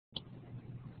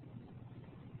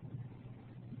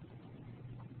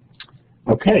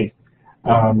Okay.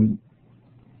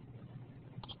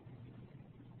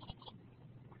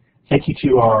 Thank you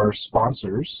to our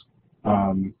sponsors.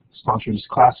 Sponsors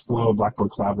ClassFlow,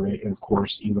 Blackboard Collaborate, and of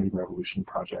course eLearning Revolution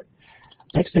Project.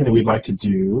 Next thing that we'd like to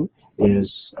do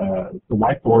is the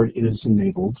whiteboard is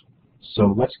enabled.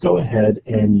 So let's go ahead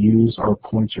and use our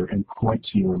pointer and point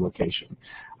to your location.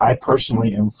 I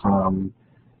personally am from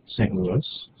St. Louis,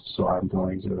 so I'm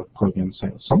going to plug in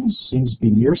St. Louis. Someone seems to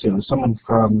be near St. Louis. Someone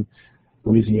from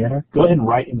Louisiana? Go ahead and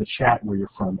write in the chat where you're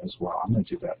from as well. I'm going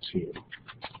to do that too.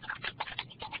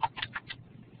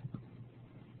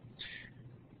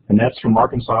 Annette's from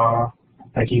Arkansas.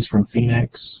 Becky's from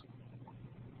Phoenix.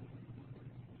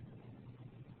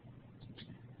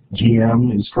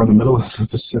 GM is from the middle of the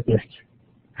Pacific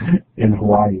in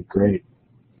Hawaii. Great.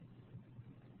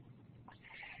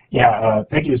 Yeah,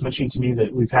 Peggy was mentioning to me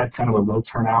that we've had kind of a low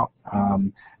turnout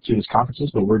to these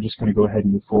conferences, but we're just going to go ahead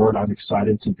and move forward. I'm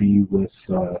excited to be with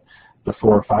the 4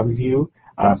 or 5 of you.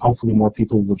 Hopefully more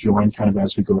people will join kind of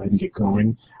as we go ahead and get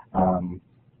going.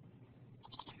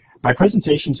 My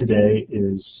presentation today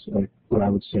is what I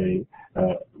would say,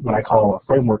 what I call a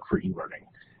framework for e-learning.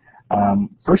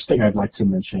 First thing I'd like to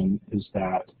mention is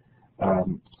that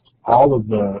all of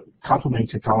the complementing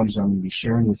technologies I'm going to be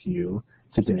sharing with you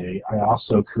today, I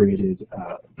also created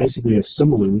basically a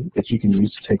simile that you can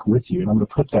use to take with you, and I'm going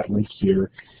to put that link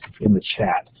here in the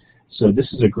chat. So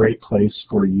this is a great place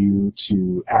for you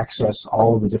to access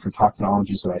all of the different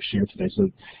technologies that I share today.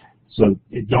 So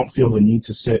don't feel the need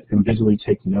to sit and visually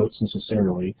take notes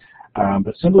necessarily,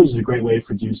 but similes is a great way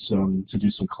to do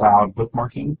some cloud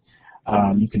bookmarking.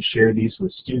 You can share these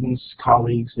with students,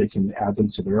 colleagues. They can add them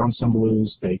to their own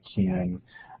symbols. They can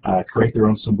create their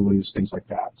own symbols, things like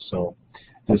that. So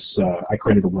this, I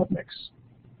created a web mix.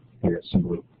 There,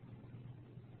 symbol.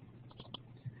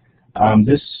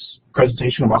 This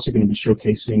presentation, I'm also going to be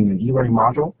showcasing an e-learning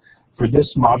module. For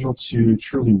this module to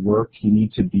truly work, you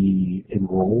need to be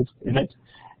enrolled in it.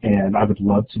 And I would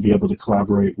love to be able to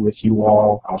collaborate with you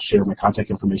all. I'll share my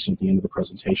contact information at the end of the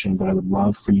presentation, but I would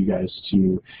love for you guys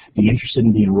to be interested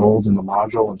in being enrolled in the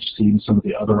module and seeing some of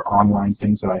the other online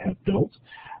things that I have built.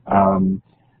 I'm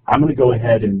going to go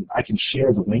ahead and I can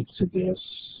share the link to this,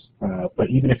 but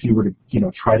even if you were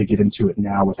to try to get into it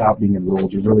now without being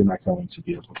enrolled, you're really not going to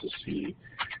be able to see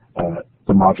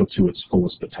the module to its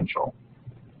fullest potential.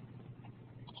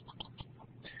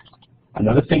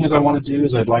 Another thing that I want to do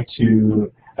is I'd like to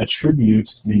attribute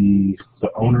the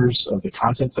owners of the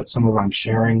content that some of I'm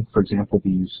sharing. For example,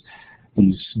 these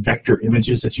vector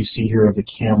images that you see here of the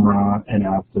camera and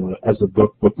as the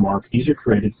bookmark. These are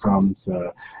created from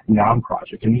the Noun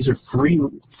project, and these are free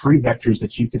vectors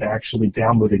that you could actually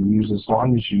download and use as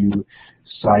long as you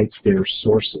cite their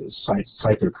sources,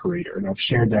 cite their creator. And I've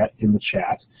shared that in the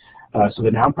chat. So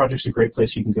the Noun project is a great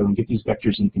place you can go and get these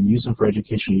vectors, and you can use them for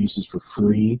educational uses for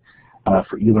free,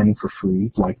 for e-learning for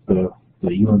free, like the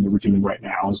e-learning that we're doing right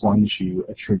now, as long as you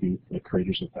attribute the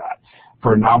creators of that.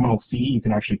 For a nominal fee, you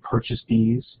can actually purchase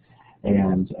these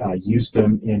and use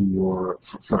them in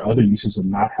for other uses and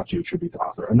not have to attribute the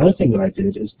author. Another thing that I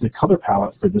did is the color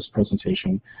palette for this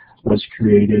presentation was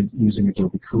created using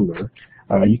Adobe Cooler.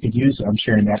 You could use, I'm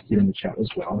sharing that here in the chat as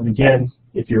well. And again,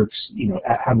 if you're,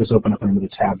 have this open up under the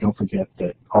tab, don't forget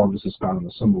that all of this is found in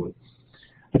the symbol.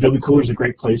 Adobe Cooler is a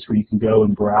great place where you can go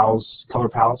and browse color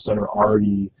palettes that are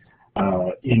already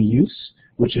in use,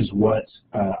 which is what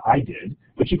I did.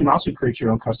 But you can also create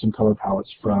your own custom color palettes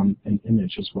from an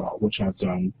image as well, which I've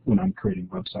done when I'm creating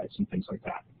websites and things like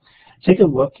that. Take a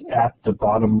look at the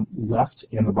bottom left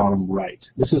and the bottom right.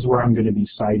 This is where I'm going to be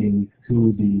citing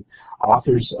who the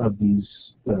authors of these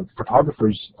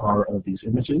photographers are of these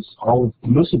images.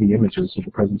 Most of the images of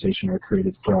the presentation are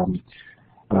created from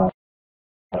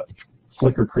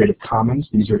Flickr Creative Commons.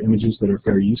 These are images that are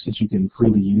fair use that you can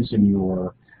freely use in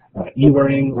your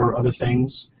e-learning or other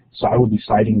things. So I will be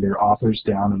citing their authors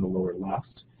down in the lower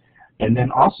left. And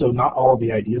then also, not all of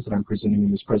the ideas that I'm presenting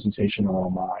in this presentation are all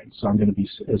mine. So I'm going to be,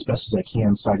 as best as I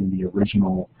can, citing the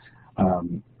original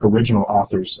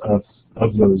authors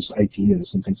of those ideas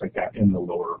and things like that in the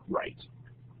lower right.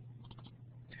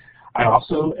 I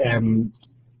also am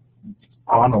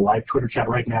on a live Twitter chat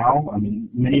right now. I mean,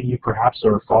 many of you perhaps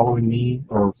are following me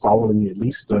or following at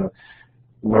least the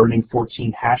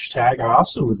Learning14 hashtag. I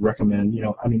also would recommend,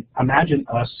 imagine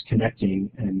us connecting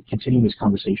and continuing this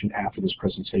conversation after this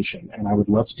presentation, and I would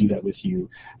love to do that with you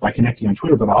by connecting on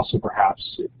Twitter, but also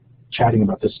perhaps chatting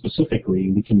about this specifically.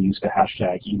 We can use the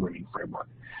hashtag eLearning framework.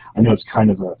 I know it's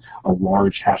kind of a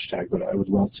large hashtag, but I would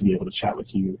love to be able to chat with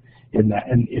you in that.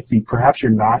 And if perhaps you're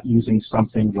not using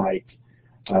something like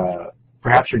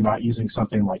perhaps you're not using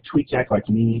something like TweetDeck like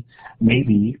me,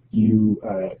 maybe you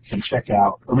can check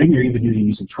out, or maybe you're even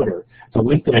using Twitter. The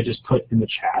link that I just put in the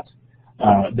chat,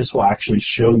 this will actually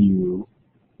show you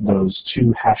those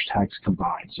two hashtags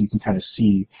combined. So you can kind of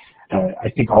see, I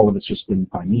think all of it's just been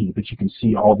by me, but you can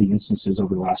see all the instances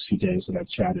over the last few days that I've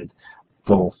chatted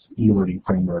both eLearning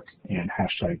framework and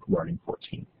hashtag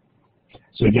learning14.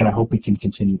 So again, I hope we can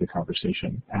continue the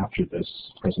conversation after this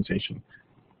presentation.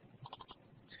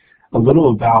 A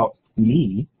little about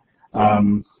me.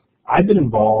 I've been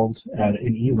involved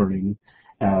in eLearning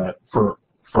for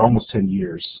almost 10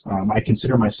 years. I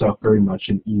consider myself very much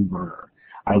an e-learner.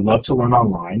 I love to learn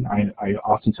online. I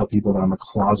often tell people that I'm a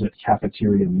closet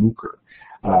cafeteria MOOCer.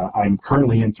 I'm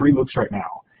currently in 3 MOOCs right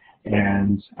now,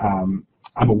 and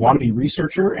I'm a wannabe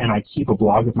researcher, and I keep a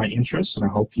blog of my interests, and I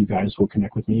hope you guys will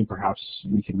connect with me, and perhaps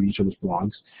we can read each other's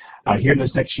blogs. Here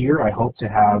this next year, I hope to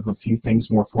have a few things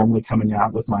more formally coming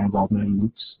out with my involvement in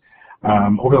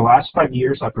MOOCs. Over the last 5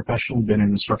 years, I've professionally been an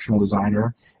instructional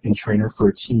designer and trainer for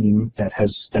a team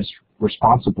that's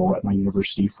responsible at my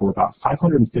university for about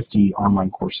 550 online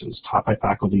courses taught by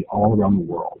faculty all around the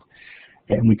world.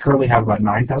 And we currently have about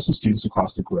 9,000 students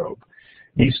across the globe.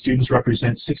 These students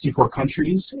represent 64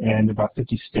 countries and about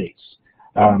 50 states.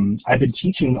 I've been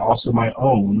teaching also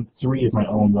 3 of my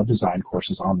own web design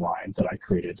courses online that I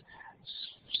created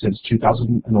since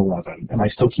 2011, and I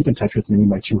still keep in touch with many of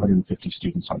my 250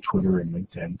 students on Twitter and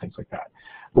LinkedIn, things like that.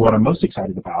 But what I'm most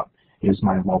excited about is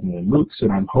my involvement in MOOCs,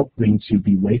 and I'm hoping to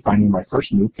be wayfinding my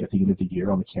first MOOC at the end of the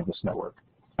year on the Canvas network.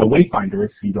 A wayfinder,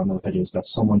 if you don't know what that is,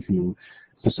 that's someone who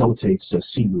facilitates a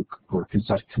CMOOC or can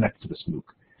connect to this MOOC.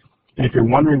 And if you're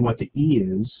wondering what the E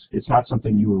is, it's not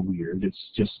something new or weird.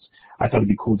 It's just, I thought it'd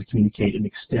be cool to communicate and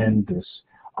extend this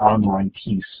online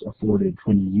piece afforded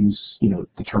when you use,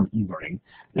 the term e-learning.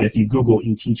 And if you Google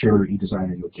e-teacher or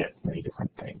e-designer, you'll get many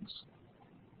different things.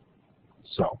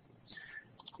 So,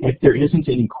 if there isn't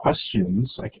any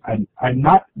questions, I'm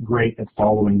not great at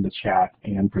following the chat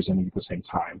and presenting at the same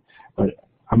time, but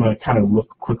I'm going to kind of look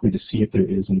quickly to see if there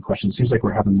is any questions. It seems like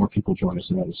we're having more people join us,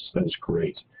 and that is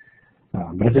great.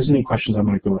 But if there's any questions, I'm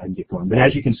going to go ahead and get going. But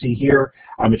as you can see here,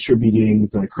 I'm attributing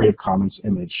the Creative Commons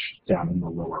image down in the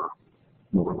lower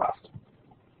left.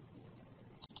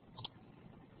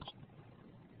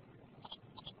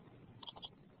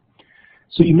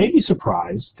 So you may be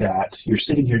surprised that you're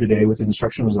sitting here today with an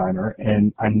instructional designer,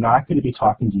 and I'm not going to be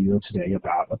talking to you today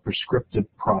about a prescriptive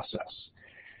process.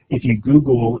 If you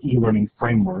Google eLearning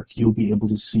framework, you'll be able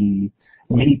to see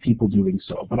many people doing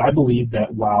so. But I believe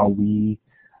that while we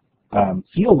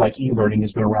feel like e-learning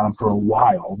has been around for a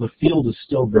while, the field is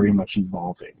still very much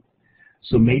evolving.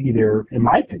 So maybe in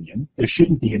my opinion, there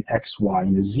shouldn't be an X, Y,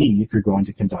 and a Z if you're going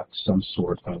to conduct some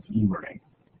sort of e-learning.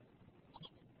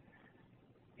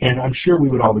 And I'm sure we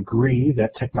would all agree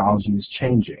that technology is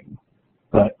changing,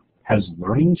 but has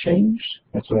learning changed?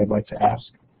 That's what I'd like to ask.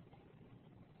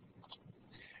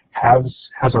 Has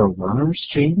our learners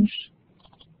changed?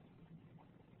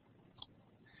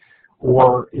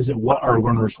 Or is it what our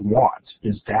learners want?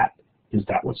 Is that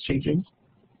what's changing?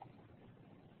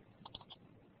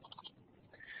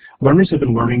 Learners have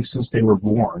been learning since they were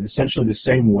born, essentially the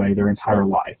same way their entire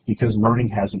life, because learning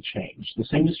hasn't changed. The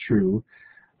same is true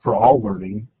for all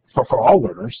learning, for all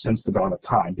learners since the dawn of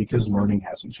time, because learning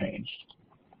hasn't changed.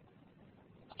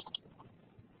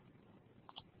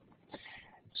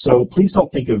 So please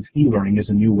don't think of e-learning as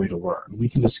a new way to learn. We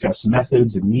can discuss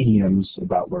methods and mediums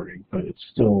about learning, but it's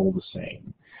still the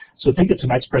same. So think of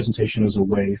tonight's presentation as a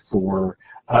way for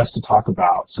us to talk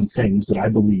about some things that I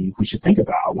believe we should think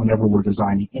about whenever we're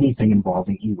designing anything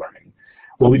involving e-learning.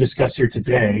 What we discuss here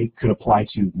today could apply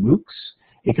to MOOCs,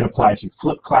 it could apply to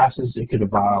flipped classes, it could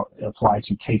apply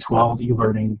to K-12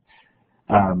 e-learning.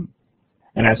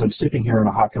 And as I'm sipping here on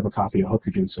a hot cup of coffee, I hope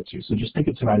you're doing so too. So just think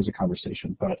of tonight as a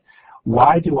conversation. But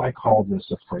why do I call this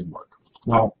a framework?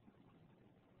 Well,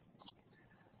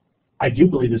 I do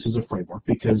believe this is a framework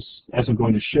because, as I'm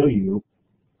going to show you,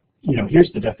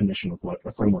 here's the definition of what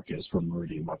a framework is from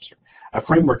Merriam-Webster. A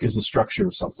framework is the structure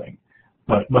of something,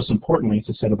 but most importantly, it's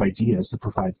a set of ideas that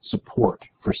provide support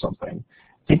for something.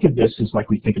 Think of this as like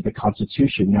we think of the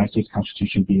Constitution, the United States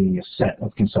Constitution being a set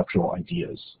of conceptual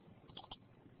ideas.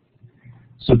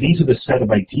 So these are the set of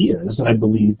ideas that I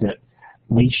believe that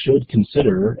we should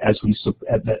consider as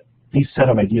that these set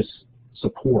of ideas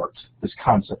support this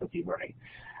concept of e-learning.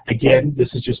 Again,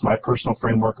 this is just my personal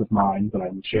framework of mine that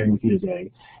I'm sharing with you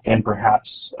today, and perhaps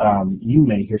you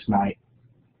may here tonight,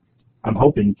 I'm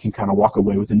hoping, can kind of walk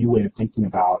away with a new way of thinking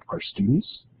about our students,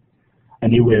 a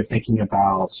new way of thinking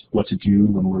about what to do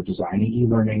when we're designing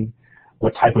e-learning,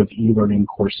 what type of e-learning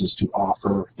courses to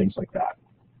offer, things like that.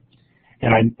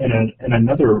 And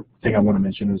another thing I want to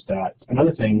mention is that not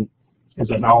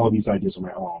all of these ideas are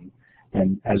my own.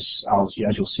 And as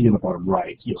you'll see in the bottom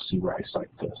right, you'll see where I cite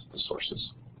the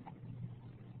sources.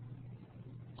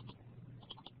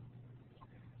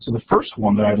 So the first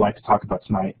one that I'd like to talk about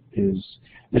tonight is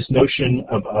this notion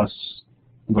of us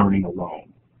learning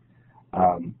alone.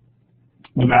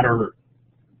 No matter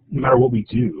what we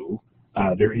do,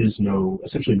 there is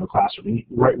essentially no classroom.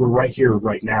 We're right here,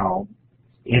 right now,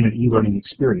 in an e-learning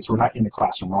experience. We're not in the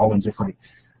classroom. We're all in different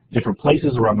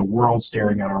places around the world,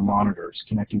 staring at our monitors,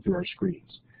 connecting through our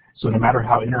screens. So no matter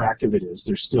how interactive it is,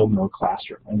 there's still no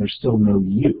classroom, and there's still no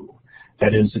you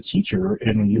that is a teacher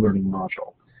in an e-learning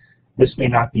module. This may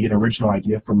not be an original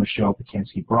idea from Michelle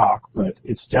Pacansky-Brock, but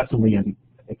it's definitely a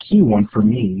key one for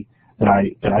me that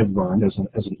I've learned as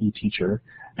an e-teacher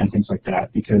and things like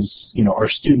that, because our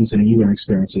students in e-learning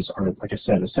experiences are, like I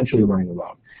said, essentially learning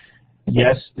alone.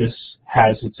 Yes, this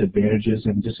has its advantages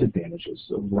and disadvantages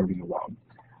of learning alone.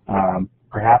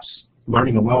 Perhaps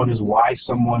learning alone is why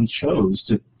someone chose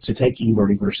to take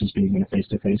e-learning versus being in a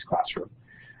face-to-face classroom.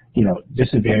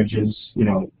 Disadvantages,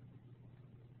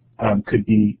 could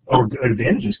be, or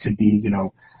advantages could be,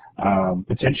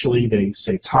 potentially they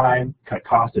save time, cut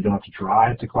costs, they don't have to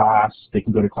drive to class, they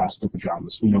can go to class in their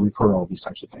pajamas. We've heard all these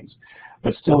types of things.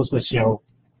 But still, as Michelle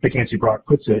Pacansky-Brock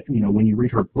puts it, when you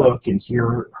read her book and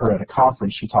hear her at a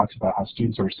conference, she talks about how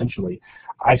students are essentially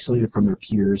isolated from their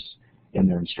peers and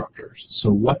their instructors.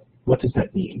 So what does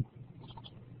that mean?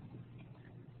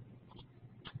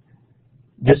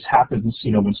 This happens,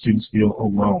 when students feel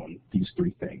alone, these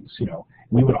three things.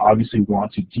 We would obviously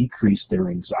want to decrease their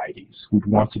anxieties. We'd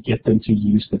want to get them to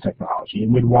use the technology,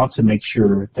 and we'd want to make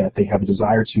sure that they have a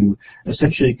desire to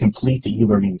essentially complete the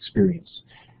e-learning experience.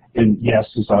 And yes,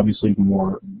 it's obviously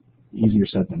easier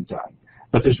said than done.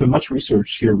 But there's been much research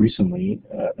here recently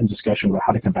and discussion about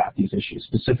how to combat these issues,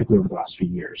 specifically over the last few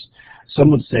years.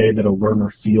 Some would say that a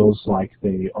learner feels like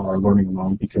they are learning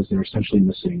alone because they're essentially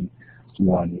missing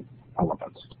one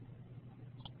element.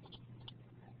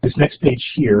 This next page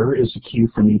here is a cue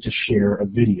for me to share a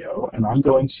video, and I'm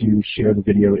going to share the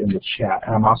video in the chat,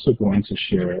 and I'm also going to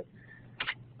share it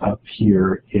up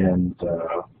here in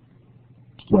the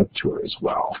web tour as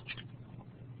well.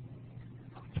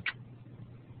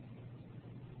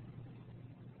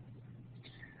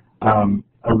 I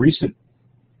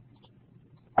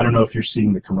don't know if you're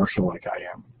seeing the commercial like I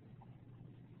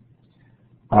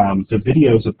am. The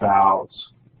video is about,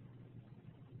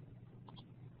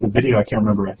 I can't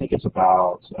remember, I think it's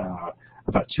about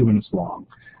 2 minutes long.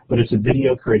 But it's a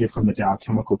video created from the Dow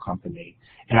Chemical Company.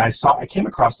 And I came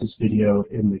across this video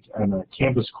in a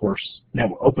Canvas course,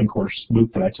 open course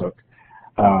MOOC that I took,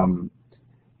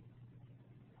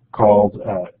 called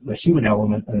The Human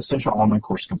Element, an Essential Online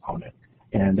Course Component.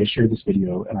 And they shared this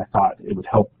video, and I thought it would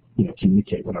help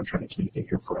communicate what I'm trying to communicate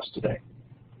here for us today.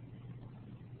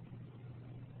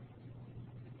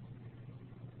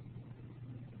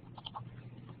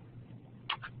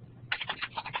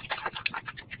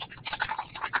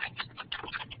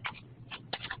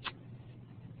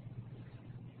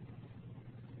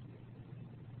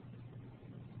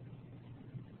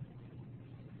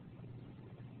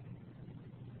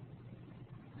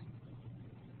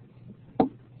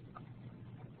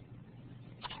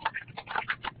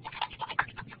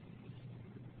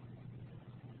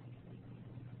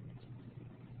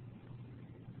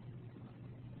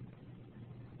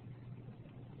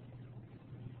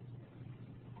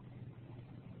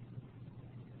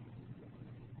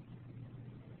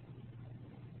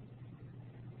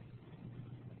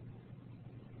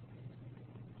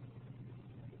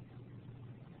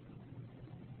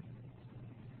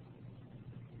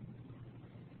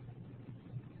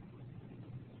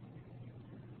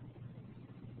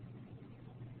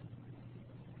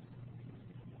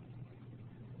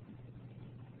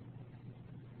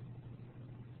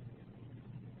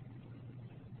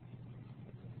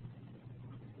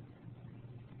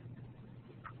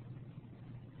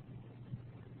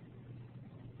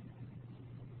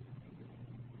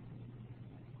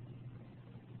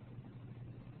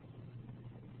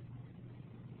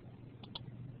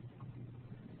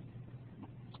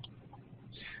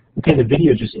 Okay, the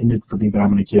video just ended for me, but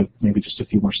I'm going to give maybe just a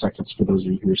few more seconds for those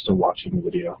of you who are still watching the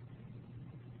video.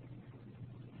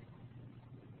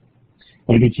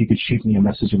 Maybe if you could shoot me a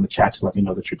message in the chat to let me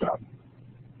know that you're done.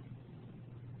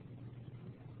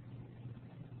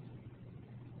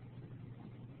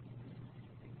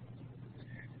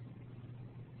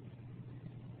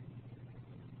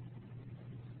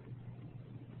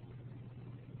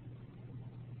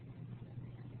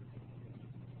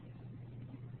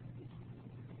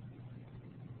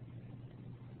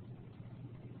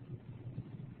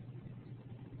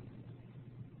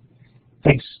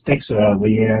 Thanks,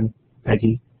 Leanne,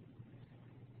 Peggy.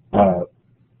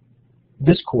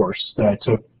 This course that I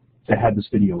took that had this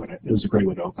video in it, it was a great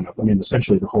way to open up. I mean,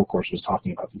 essentially the whole course was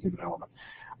talking about the human element.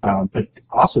 But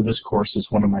also this course is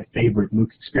one of my favorite MOOC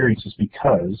experiences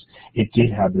because it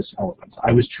did have this element.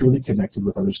 I was truly connected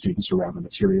with other students around the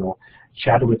material,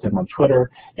 chatted with them on Twitter,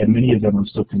 and many of them I'm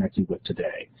still connected with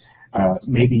today.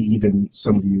 Maybe even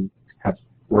some of you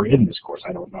were in this course,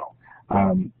 I don't know.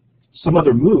 Some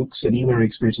other MOOCs and e-learning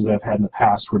experiences that I've had in the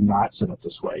past were not set up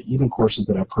this way. Even courses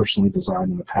that I've personally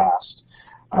designed in the past,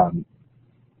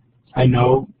 I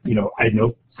know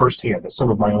firsthand that some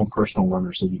of my own personal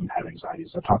learners have even had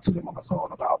anxieties. I've talked to them on the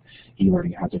phone about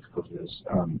e-learning and how difficult it is.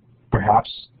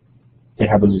 Perhaps they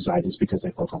have those anxieties because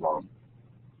they felt alone.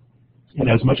 And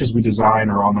as much as we design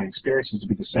our online experiences to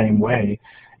be the same way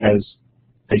as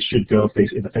they should go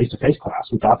in the face-to-face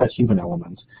class, without that human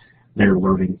element, their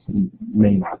learning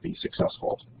may not be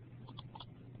successful.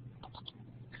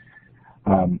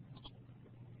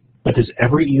 But does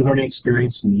every e-learning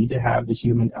experience need to have the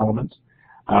human element?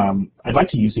 I'd like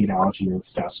to use the analogy of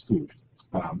fast food.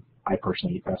 I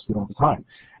personally eat fast food all the time.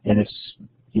 And it's,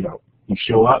 you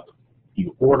show up,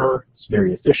 you order, it's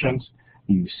very efficient,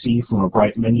 you see from a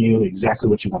bright menu exactly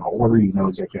what you want to order, you know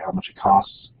exactly how much it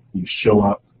costs, you show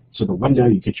up to the window,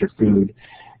 you get your food,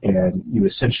 and you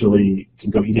essentially can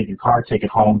go eat it in your car, take it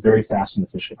home, very fast and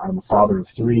efficient. I'm a father of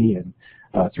 3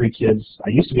 and 3 kids. I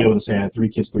used to be able to say I had 3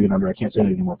 kids, 3 and under. I can't say that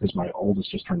anymore because my oldest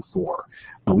just turned 4.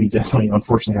 But we definitely,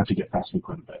 unfortunately, have to get fast food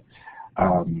quite a bit.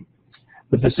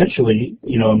 But essentially, a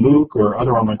MOOC or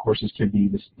other online courses can be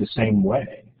the same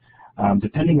way.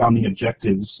 Depending on the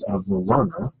objectives of the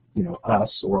learner,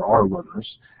 us or our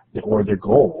learners, or their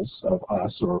goals of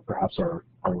us or perhaps our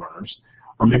learners,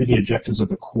 or maybe the objectives of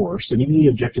the course, and even the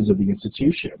objectives of the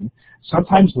institution,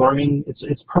 sometimes learning,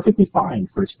 it's perfectly fine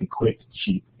for it to be quick,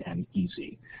 cheap, and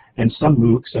easy. And some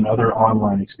MOOCs and other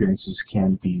online experiences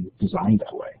can be designed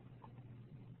that way.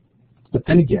 But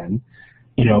then again,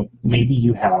 maybe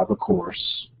you have a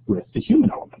course with the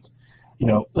human element.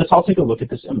 Let's all take a look at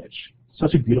this image.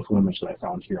 Such a beautiful image that I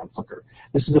found here on Flickr.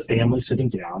 This is a family sitting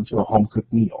down to a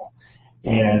home-cooked meal.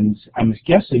 And I'm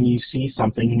guessing you see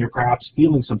something and you're perhaps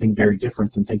feeling something very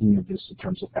different than thinking of this in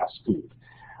terms of fast food.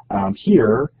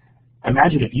 Here,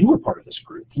 imagine if you were part of this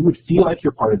group. You would feel like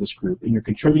you're part of this group and you're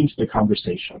contributing to the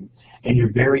conversation and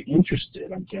you're very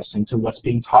interested, I'm guessing, to what's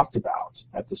being talked about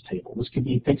at this table. This could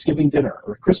be Thanksgiving dinner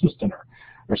or Christmas dinner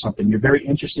or something. You're very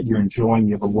interested, you're enjoying,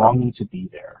 you have a longing to be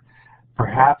there.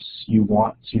 Perhaps you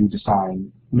want to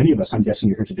design, many of us, I'm guessing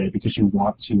you're here today because you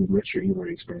want to enrich your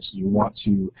e-learning experience. You want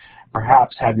to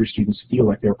perhaps have your students feel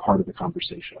like they're part of the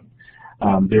conversation.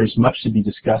 There's much to be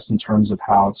discussed in terms of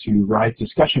how to write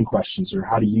discussion questions or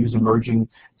how to use emerging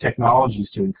technologies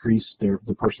to increase the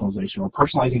personalization or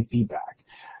personalizing feedback.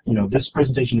 This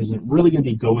presentation isn't really going to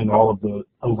be going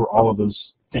over all of those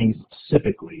things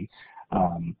specifically,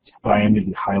 but I am going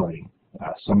to be highlighting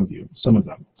some of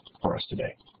them for us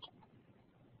today.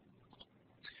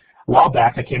 A while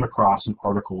back, I came across an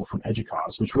article from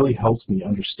EDUCAUSE, which really helped me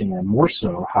understand more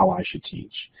so how I should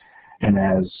teach. And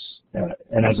as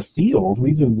a field,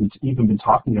 we've even been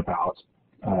talking about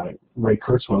Ray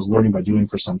Kurzweil's learning by doing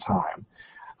for some time.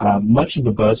 Much of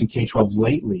the buzz in K-12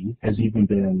 lately has even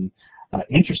been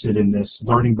interested in this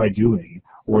learning by doing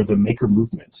or the maker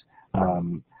movement.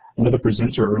 Another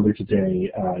presenter earlier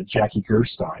today, Jackie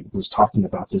Gerstein, was talking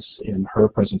about this in her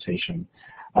presentation.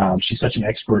 She's such an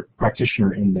expert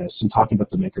practitioner in this and talking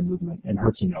about the maker movement in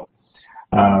her keynote.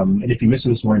 And if you missed it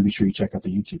this morning, be sure you check out the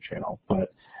YouTube channel.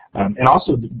 But and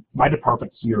also my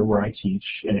department here where I teach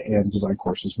and design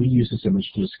courses, we use this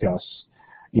image to discuss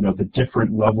the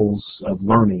different levels of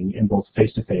learning in both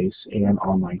face-to-face and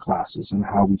online classes and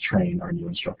how we train our new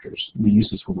instructors. We use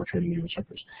this when we're training new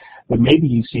instructors. But maybe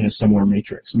you've seen a similar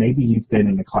matrix. Maybe you've been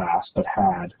in a class that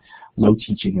had low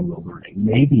teaching and low learning.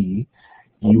 Maybe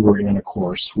you were in a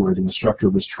course where the instructor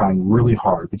was trying really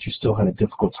hard, but you still had a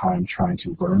difficult time trying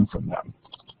to learn from them.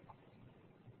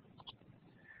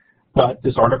 But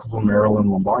this article from Marilyn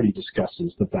Lombardi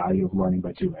discusses the value of learning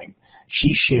by doing.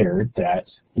 She shared that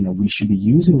we should be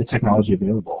using the technology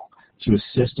available to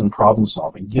assist in problem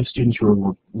solving, give students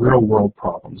real-world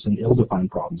problems and ill-defined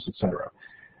problems, etc.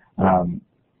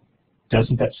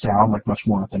 Doesn't that sound like much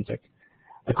more authentic?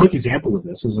 A quick example of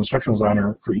this is an instructional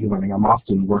designer for e-learning. I'm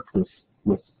often worked with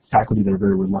faculty that are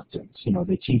very reluctant.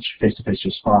 They teach face-to-face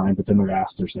just fine, but then they're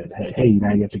asked, they're said, hey,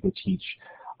 now you have to go teach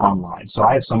online. So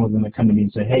I have some of them that come to me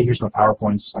and say, hey, here's my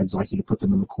PowerPoints. I'd like you to put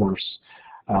them in the course.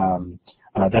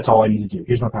 That's all I need to do.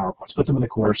 Here's my PowerPoints. Put them in the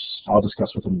course. I'll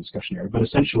discuss with them in the discussion area. But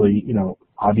essentially,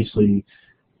 obviously,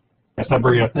 That's not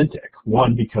very authentic.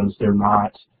 One, because they're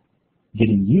not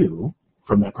getting you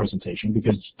from that presentation,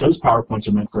 because those PowerPoints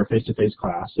are meant for a face-to-face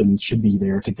class and should be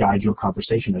there to guide your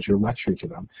conversation as you're lecturing to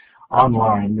them.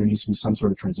 Online, there needs to be some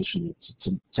sort of transition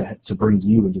to bring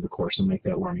you into the course and make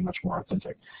that learning much more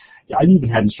authentic. I've even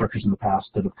had instructors in the past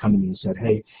that have come to me and said,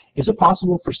 hey, is it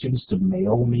possible for students to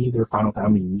mail me their final thought? I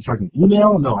mean, you're talking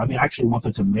email? No, I mean, I actually want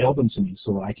them to mail them to me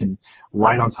so I can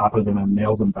write on top of them and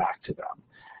mail them back to them.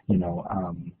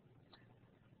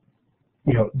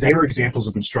 They are examples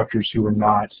of instructors who are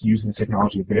not using the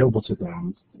technology available to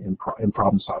them in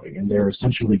problem solving, and they're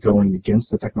essentially going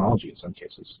against the technology in some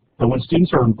cases. But when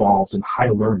students are involved in high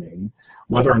learning,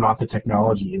 whether or not the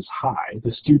technology is high,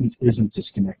 the student isn't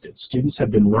disconnected. Students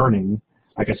have been learning,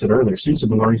 like I said earlier, students have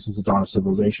been learning since the dawn of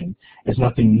civilization. It's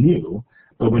nothing new,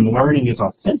 but when learning is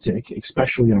authentic,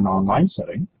 especially in an online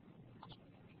setting,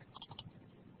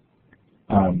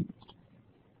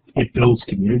 it builds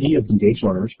community of engaged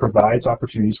learners, provides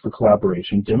opportunities for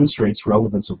collaboration, demonstrates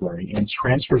relevance of learning, and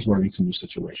transfers learning to new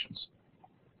situations.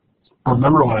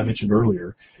 Remember what I mentioned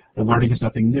earlier, that learning is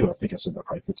nothing new. I think I said that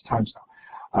probably 50 times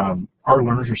now. Our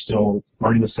learners are still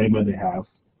learning the same way they have,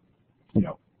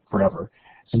 forever,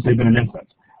 since they've been an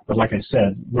infant. But like I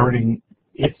said,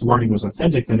 if learning was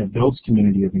authentic, then it builds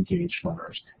community of engaged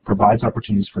learners, provides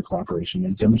opportunities for collaboration,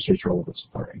 and demonstrates relevance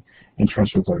of learning, and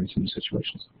transfers learning to new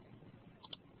situations.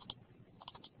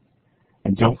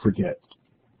 And don't forget,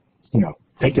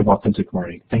 think of authentic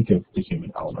learning, think of the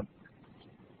human element.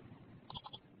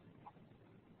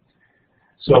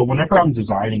 So whenever I'm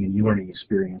designing an e-learning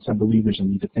experience, I believe there's a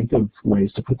need to think of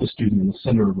ways to put the student in the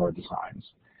center of our designs.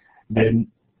 Then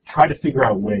try to figure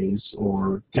out ways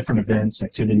or different events,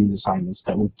 activities, assignments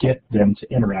that will get them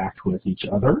to interact with each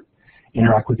other,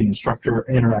 interact with the instructor,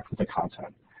 interact with the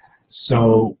content.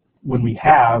 So when we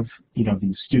have,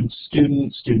 these student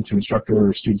to instructor,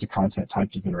 or student to content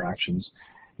types of interactions,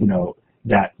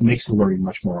 that makes the learning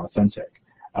much more authentic.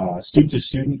 Student to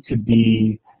student could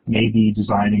be maybe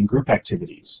designing group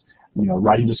activities,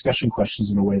 writing discussion questions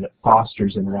in a way that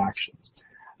fosters interactions.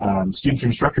 Student to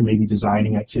instructor may be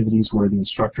designing activities where the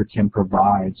instructor can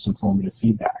provide some formative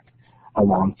feedback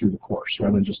along through the course,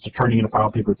 rather than just turning in a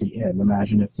final paper at the end.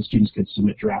 Imagine if the students could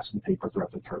submit drafts of the paper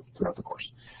throughout the course.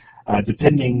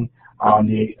 Depending on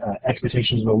the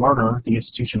expectations of the learner, the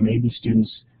institution, maybe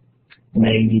students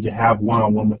may need to have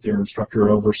one-on-one with their instructor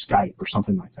over Skype or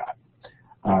something like that.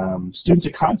 Student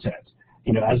to content,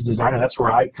 as a designer, that's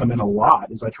where I come in a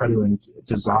lot, is I try to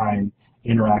design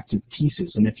interactive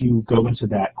pieces. And if you go into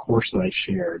that course that I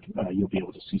shared, you'll be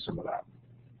able to see some of that.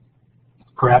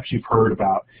 Perhaps you've heard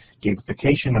about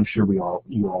gamification. I'm sure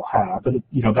you all have, but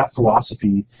that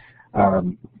philosophy,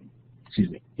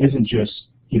 isn't just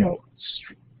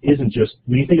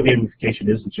when you think of gamification, it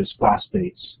isn't just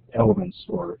blast-based elements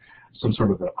or some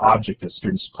sort of an object that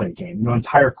students play a game. An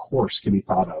entire course can be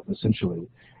thought of essentially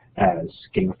as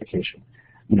gamification.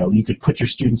 You could put your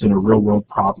students in a real-world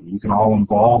problem. You can all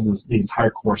involve the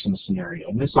entire course in a scenario,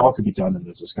 and this all could be done in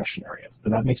the discussion area.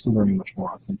 But that makes the learning much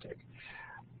more authentic.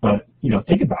 But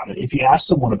think about it. If you ask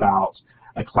someone about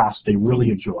a class they really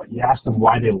enjoy, you ask them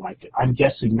why they liked it, I'm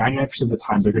guessing 99% of the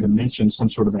time they're going to mention some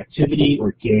sort of activity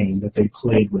or game that they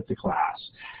played with the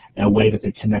class in a way that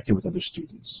they connected with other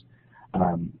students.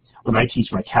 When I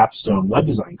teach my capstone web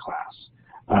design class,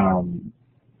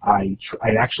 I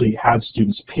actually have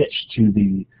students pitch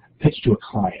to a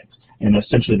client, and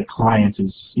essentially the client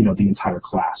is the entire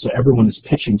class. So everyone is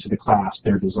pitching to the class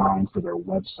their design for their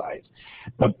website.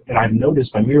 And I've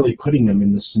noticed by merely putting them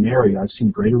in this scenario, I've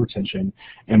seen greater retention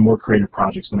and more creative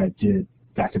projects than I did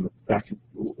back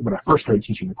when I first started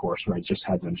teaching the course, where I just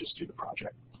had them just do the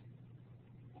project.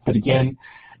 But again,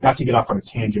 not to get off on a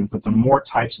tangent, but the more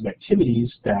types of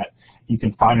activities that you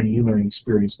can find in an e-learning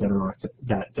experience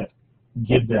that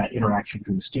give that interaction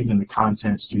between the student and the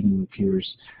content, student and the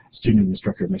peers, student and the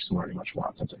instructor, makes the learning much more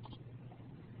authentic.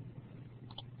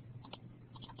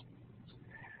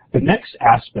 The next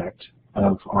aspect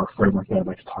of our framework that I'd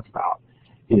like to talk about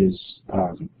is,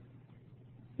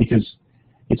 because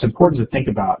it's important to think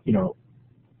about,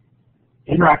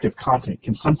 interactive content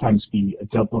can sometimes be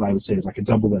what I would say is like a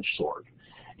double-edged sword.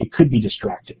 It could be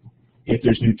distracting. If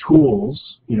there's new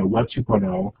tools, Web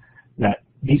 2.0, that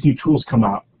these new tools come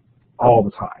out all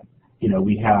the time.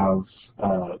 We have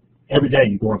every day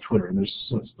you go on Twitter and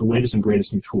there's the latest and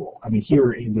greatest new tool. I mean,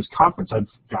 here in this conference, I've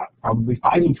got probably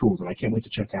 5 new tools that I can't wait to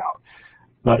check out.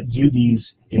 But do these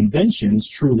inventions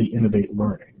truly innovate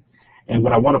learning? And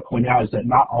what I want to point out is that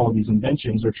not all of these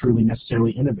inventions are truly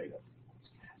necessarily innovative.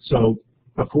 So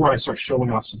before I start showing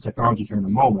off some technology here in a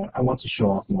moment, I want to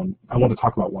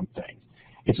talk about one thing.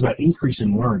 It's about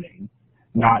increasing learning,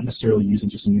 not necessarily using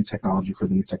just a new technology for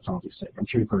the new technology's sake. I'm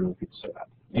sure you've heard other people say that.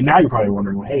 And now you're probably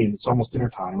wondering, well, hey, it's almost dinner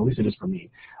time, at least it is for me.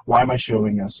 Why am I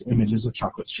showing us images of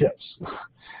chocolate chips?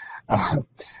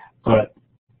 But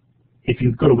if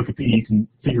you go to Wikipedia, you can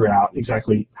figure out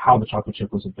exactly how the chocolate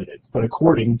chip was invented. But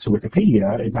according to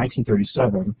Wikipedia, in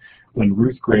 1937, when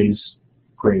Ruth Graves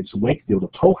Wakefield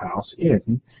of Toll House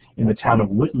in the town of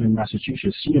Whitman,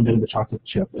 Massachusetts, she invented the chocolate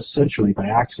chip essentially by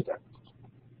accident.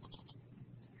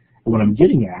 And what I'm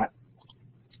getting at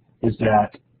is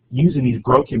that using these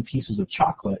broken pieces of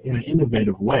chocolate in an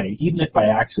innovative way, even if by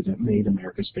accident, made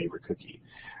America's favorite cookie,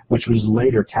 which was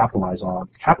later capitalized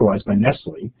by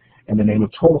Nestle, and the name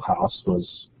of Toll House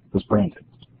was branded.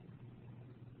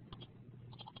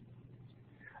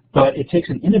 But it takes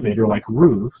an innovator like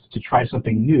Ruth to try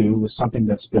something new with something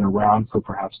that's been around for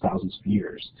perhaps thousands of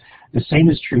years. The same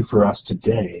is true for us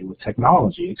today with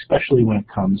technology, especially when it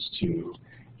comes to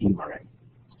e-learning.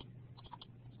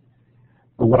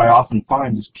 But what I often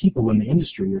find is people in the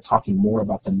industry are talking more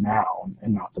about the noun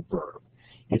and not the verb.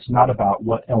 It's not about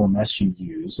what LMS you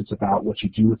use, it's about what you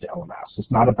do with the LMS. It's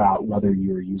not about whether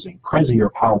you're using Prezi or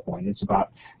PowerPoint, it's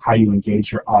about how you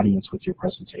engage your audience with your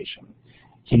presentation.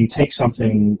 Can you take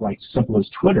something like simple as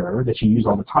Twitter that you use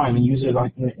all the time and use it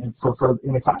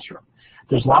in a classroom?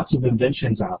 There's lots of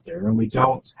inventions out there, and we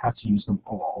don't have to use them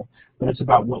all, but it's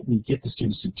about what we get the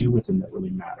students to do with them that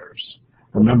really matters.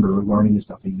 Remember, learning is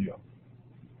nothing new.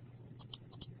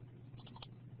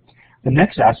 The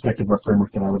next aspect of our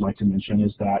framework that I would like to mention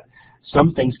is that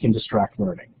some things can distract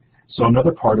learning. So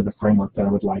another part of the framework that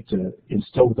I would like to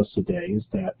instill with us today is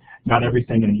that not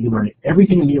everything in an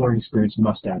e-learning experience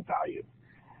must add value.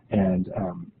 And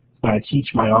when I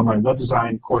teach my online web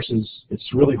design courses,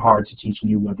 it's really hard to teach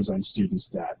new web design students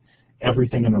that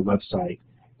everything on the website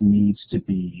needs to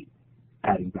be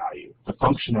adding value. The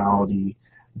functionality,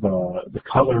 the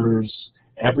colors,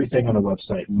 everything on the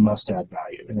website must add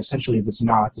value. And essentially, if it's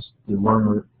not, the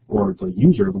learner or the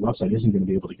user of the website isn't going to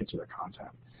be able to get to their content.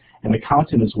 And the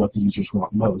content is what the users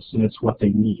want most, and it's what they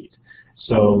need.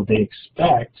 So they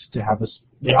expect to have this.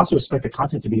 They also expect the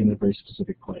content to be in a very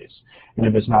specific place. And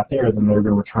if it's not there, then they're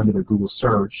going to return to their Google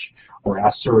search or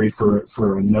ask Siri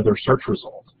for another search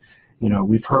result. You know,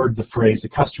 we've heard the phrase, the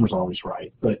customer's always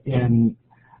right, but in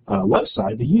a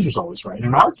website, the user's always right.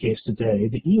 In our case today,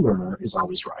 the e-learner is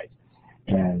always right.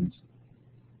 And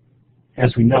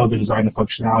as we know, the design and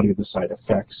functionality of the site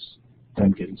affects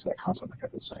them getting to that content, like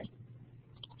I've been saying.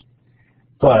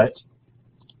 But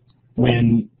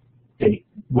when they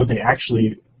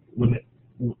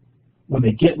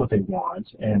get what they want,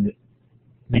 and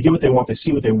they get what they want, they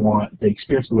see what they want, they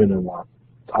experience the way they want,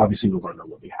 obviously the learner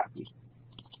will be happy.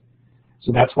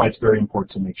 So that's why it's very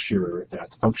important to make sure that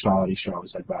the functionality should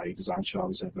always add value, design should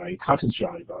always add value, content should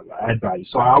always add value.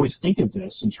 So I always think of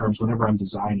this in terms whenever I'm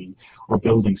designing or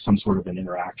building some sort of an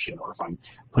interaction, or if I'm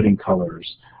putting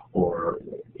colors or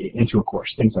into a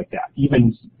course, things like that.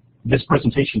 Even this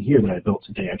presentation here that I built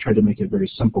today, I tried to make it very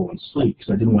simple and sleek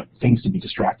because I didn't want things to be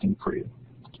distracting for you.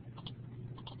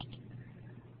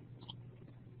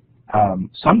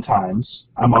 Sometimes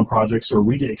I'm on projects, or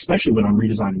especially when I'm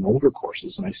redesigning older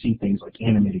courses, and I see things like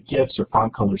animated GIFs or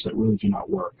font colors that really do not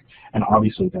work. And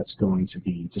obviously that's going to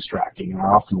be distracting. And I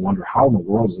often wonder how in the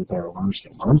world is it that our learners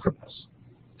can learn from this?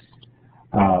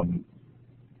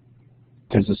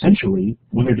 Because essentially,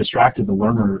 when they're distracted, the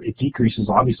learner, it decreases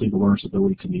obviously the learner's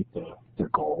ability to meet their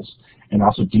goals, and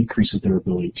also decreases their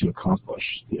ability to accomplish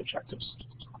the objectives.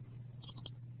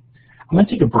 I'm going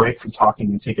to take a break from talking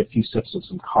and take a few sips of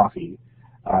some coffee,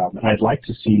 and I'd like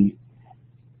to see,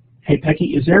 hey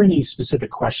Peggy, is there any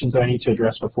specific questions that I need to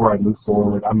address before I move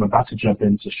forward? I'm about to jump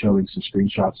into showing some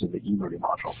screenshots of the e-learning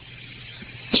module.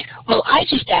 Well, I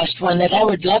just asked one that I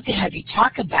would love to have you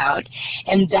talk about,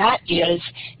 and that is,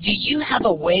 do you have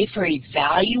a way for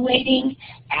evaluating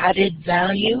added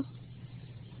value?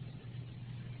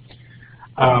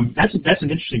 That's an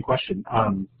interesting question.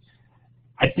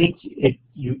 I think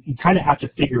you kind of have to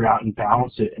figure out and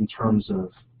balance it in terms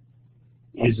of,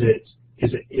 is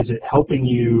it helping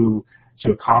you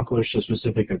to accomplish a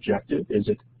specific objective? Is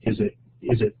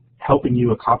it helping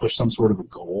you accomplish some sort of a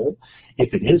goal?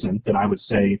 If it isn't, then I would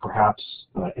say perhaps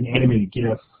an animated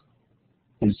GIF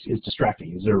is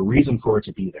distracting. Is there a reason for it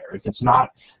to be there? If it's not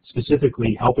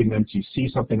specifically helping them to see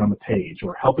something on the page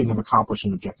or helping them accomplish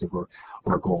an objective or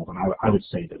a goal, then I would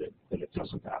say that it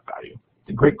doesn't add value.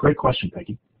 Great question,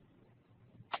 Peggy.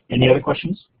 Any other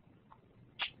questions?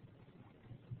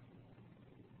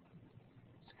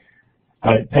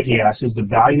 Peggy asks, is the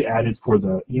value added for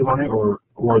the e-learning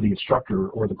or the instructor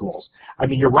or the goals? I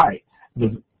mean, you're right.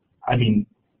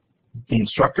 the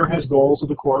instructor has goals of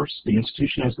the course, the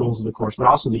institution has goals of the course, but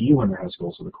also the e-learner has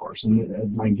goals of the course.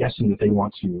 And I'm guessing that they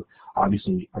want to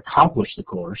obviously accomplish the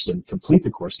course and complete the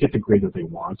course, get the grade that they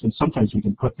want. And sometimes we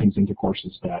can put things into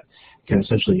courses that can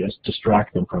essentially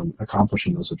distract them from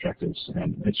accomplishing those objectives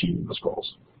and achieving those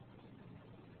goals.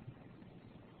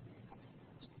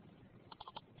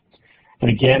 And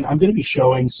again, I'm going to be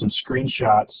showing some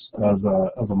screenshots of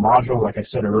a module. Like I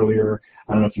said earlier,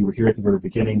 I don't know if you were here at the very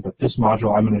beginning, but this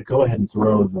module, I'm going to go ahead and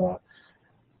throw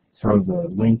the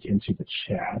link into the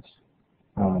chat.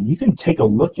 You can take a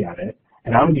look at it,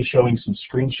 and I'm going to be showing some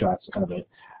screenshots of it.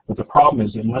 But the problem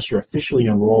is, unless you're officially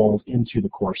enrolled into the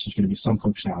course, there's going to be some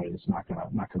functionality that's not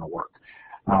going to work.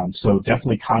 So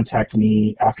definitely contact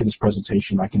me after this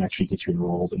presentation. I can actually get you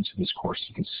enrolled into this course.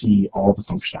 You can see all the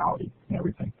functionality and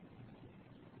everything.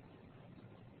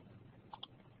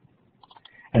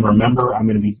 And remember, I'm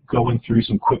going to be going through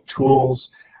some quick tools.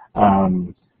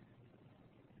 I'm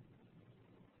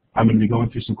going to be going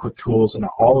through some quick tools, and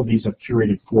all of these I've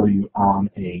curated for you on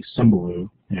a Symbaloo,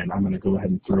 and I'm going to go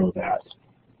ahead and throw that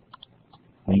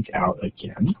link out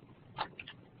again.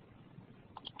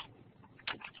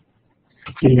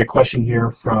 Getting a question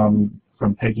here from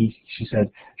Peggy. She said,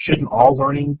 shouldn't all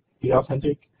learning be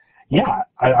authentic? Yeah,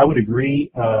 I would agree.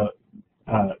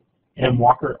 M.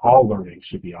 Walker, all learning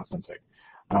should be authentic.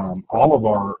 All of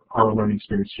our learning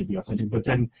experience should be authentic, but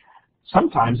then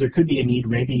sometimes there could be a need,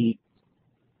 maybe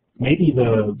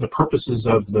the purposes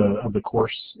of the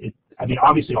course, I mean,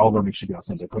 obviously all learning should be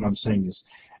authentic. What I'm saying is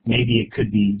maybe it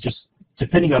could be just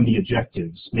depending on the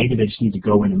objectives. Maybe they just need to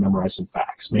go in and memorize some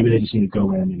facts. Maybe they just need to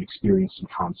go in and experience some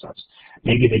concepts.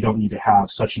 Maybe they don't need to have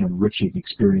such an enriching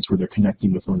experience where they're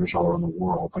connecting with learners all around the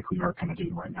world like we are kind of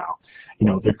doing right now. You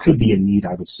know, there could be a need,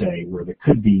 I would say, where there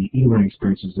could be e-learning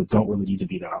experiences that don't really need to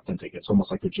be that authentic. It's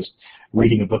almost like they're just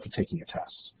reading a book and taking a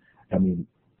test. I mean,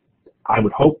 I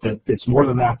would hope that it's more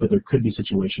than that, but there could be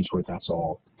situations where that's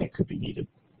all that could be needed,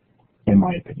 in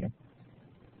my opinion.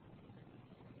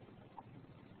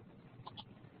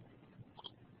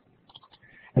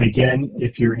 And again,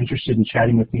 if you're interested in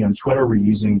chatting with me on Twitter, we're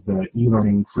using the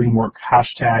eLearning framework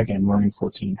hashtag and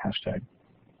Learning14 hashtag.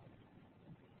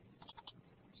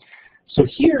 So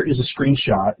here is a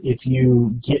screenshot. If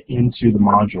you get into the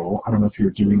module, I don't know if you're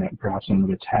doing that perhaps under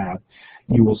the tab,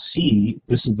 you will see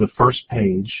this is the first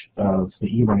page of the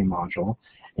eLearning module.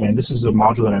 And this is a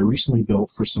module that I recently built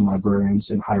for some librarians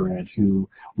in higher ed who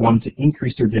wanted to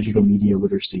increase their digital media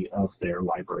literacy of their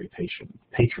library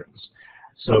patrons.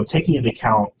 So taking into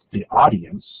account the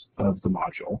audience of the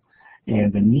module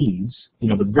and the needs, you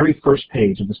know, the very first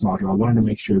page of this module, I wanted to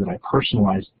make sure that I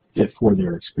personalized it for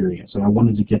their experience, and I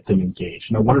wanted to get them engaged,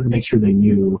 and I wanted to make sure they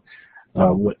knew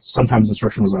what sometimes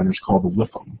instructional designers call the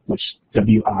WIFM, which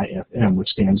W-I-F-M, which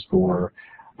stands for,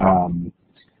 hang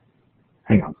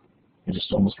on, I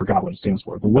just almost forgot what it stands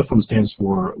for. The WIFM stands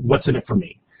for what's in it for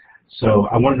me. So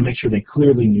I wanted to make sure they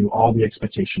clearly knew all the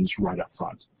expectations right up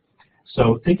front.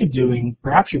 So think of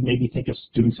perhaps you maybe think of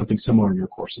doing something similar in your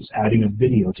courses, adding a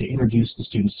video to introduce the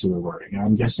students to their learning.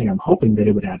 And I'm hoping that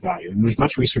it would add value. And there's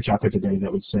much research out there today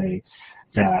that would say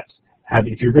that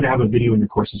if you're going to have a video in your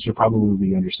courses, it should probably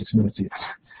be under 6 minutes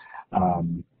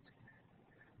even.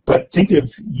 But think of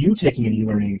you taking an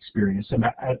e-learning experience, and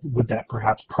would that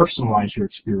perhaps personalize your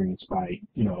experience by,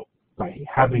 you know, by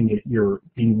having you're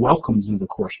being welcomed into the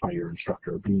course by your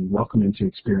instructor, being welcomed into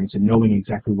experience and knowing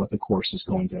exactly what the course is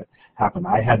going to happen.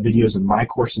 I have videos in my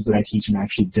courses that I teach and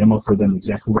actually demo for them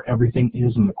exactly where everything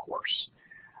is in the course.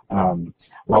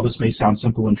 While this may sound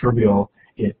simple and trivial,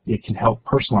 it can help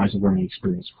personalize the learning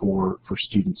experience for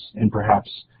students, and perhaps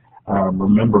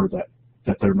remember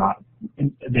that they're not,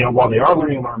 while they are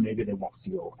learning and learn, maybe they won't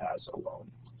feel as alone.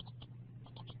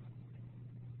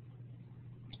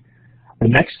 The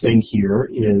next thing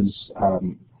here is,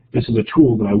 this is a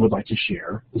tool that I would like to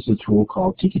share. This is a tool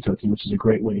called Tiki-Toki, which is a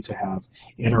great way to have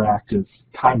interactive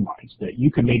timelines, that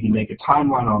you can maybe make a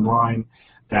timeline online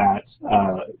that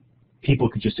people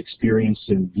could just experience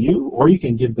and view, or you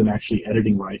can give them actually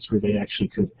editing rights where they actually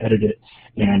could edit it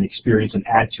and experience and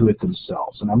add to it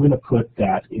themselves. And I'm going to put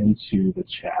that into the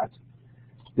chat.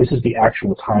 This is the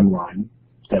actual timeline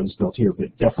that was built here,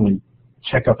 but definitely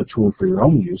check out the tool for your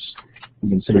own use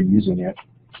and consider using it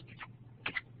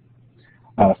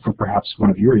for perhaps one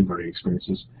of your e-learning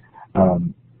experiences.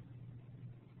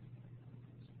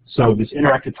 So this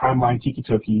interactive timeline,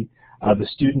 Tiki-Toki, the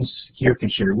students here can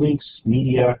share links,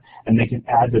 media, and they can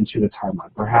add them to the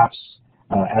timeline. Perhaps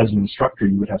as an instructor,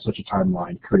 you would have such a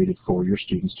timeline created for your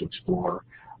students to explore,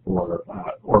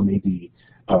 or maybe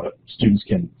students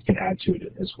can add to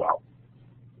it as well.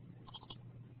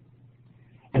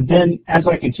 And then as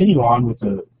I continue on with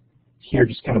the here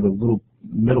just kind of a little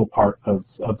middle part of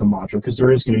the module, because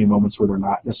there is going to be moments where they're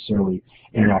not necessarily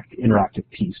interactive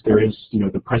piece. There is,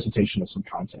 the presentation of some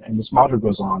content. And this module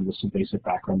goes on with some basic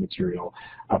background material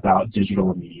about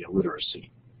digital and media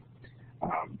literacy.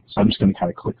 So I'm just going to kind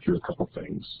of click through a couple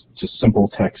things, just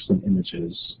simple text and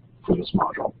images for this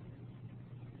module.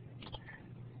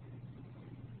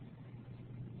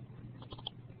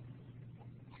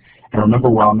 And remember,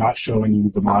 while I'm not showing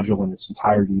you the module in its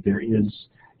entirety, there is,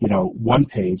 one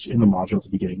page in the module at the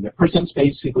beginning that presents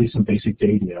basically some basic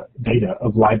data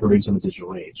of libraries in the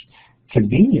digital age.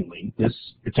 Conveniently, this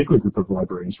particular group of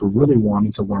librarians were really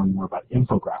wanting to learn more about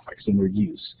infographics and their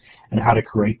use and how to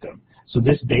create them. So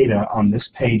this data on this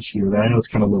page here, that I know it's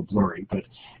kind of a little blurry, but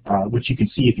which you can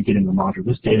see if you get into the module,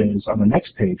 this data is on the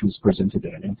next page was presented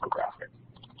in an infographic.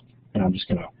 And I'm just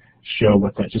going to show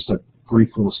what that, just a brief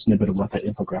little snippet of what that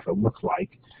infographic looked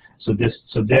like. So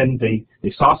then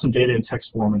they saw some data in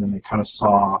text form, and then they kind of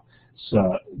saw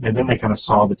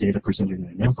the data presented in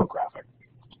an infographic.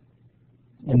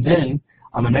 And then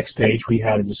on the next page we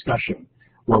had a discussion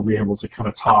where we were able to kind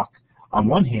of talk on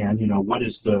one hand, what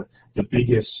is the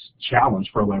biggest challenge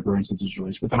for librarians in digital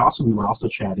age, but then also we were also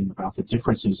chatting about the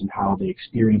differences in how they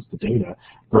experience the data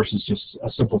versus just a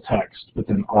simple text, but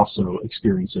then also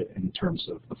experience it in terms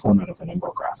of the format of an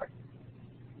infographic.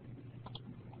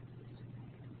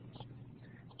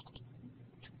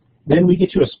 Then we get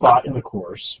to a spot in the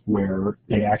course where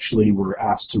they actually were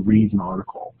asked to read an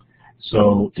article.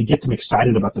 So to get them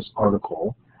excited about this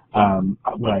article,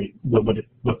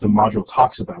 what the module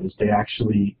talks about is they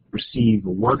actually receive a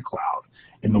word cloud,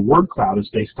 and the word cloud is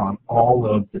based on all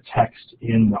of the text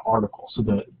in the article. So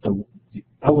the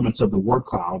elements of the word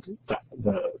cloud,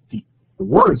 the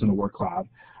words in the word cloud,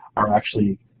 are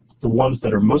actually the ones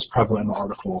that are most prevalent in the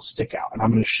article stick out. And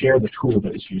I'm going to share the tool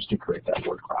that is used to create that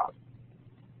word cloud.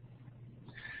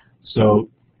 So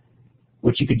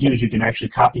what you could do is you can actually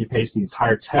copy and paste the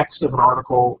entire text of an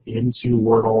article into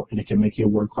Wordle, and it can make you a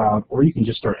word cloud, or you can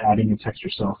just start adding in text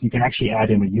yourself. You can actually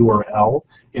add in a URL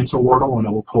into Wordle, and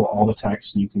it will pull all the text,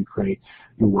 and you can create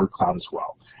your word cloud as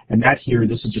well. And that here,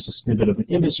 this is just a snippet of an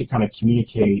image to kind of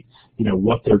communicate,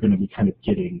 what they're going to be kind of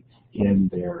getting in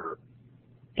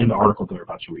the article they're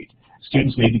about to read.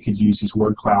 Students maybe could use these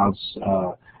word clouds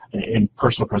in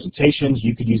personal presentations.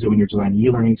 You could use it when you're designing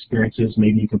e-learning experiences.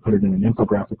 Maybe you can put it in an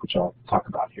infographic, which I'll talk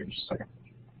about here in just a second.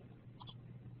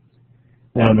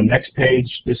 Now on the next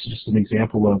page, this is just an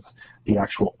example of the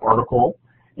actual article.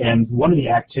 And one of the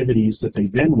activities that they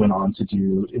then went on to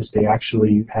do is they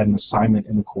actually had an assignment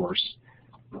in the course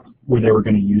where they were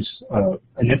going to use an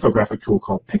infographic tool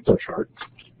called PictoChart.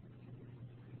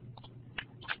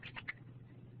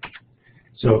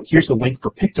 So here's the link for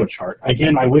PictoChart.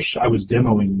 Again, I wish I was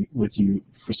demoing with you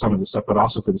for some of this stuff, but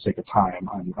also for the sake of time,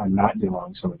 I'm not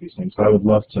demoing some of these things. But I would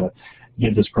love to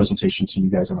give this presentation to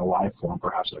you guys in a live form,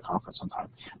 perhaps at a conference sometime.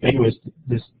 But anyways,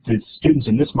 the students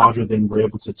in this module then were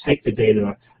able to take the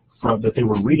data that they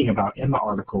were reading about in the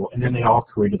article, and then they all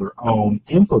created their own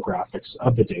infographics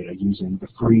of the data using the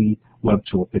free web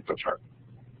tool PictoChart.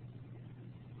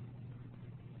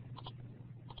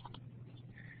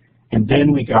 And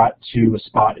then we got to a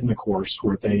spot in the course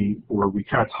where we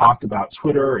kind of talked about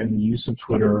Twitter and the use of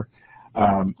Twitter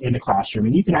in the classroom.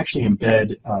 And you can actually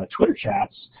embed Twitter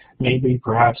chats, maybe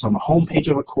perhaps on the home page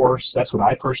of a course. That's what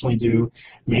I personally do.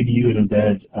 Maybe you would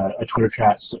embed a Twitter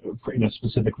chat in a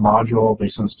specific module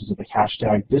based on a specific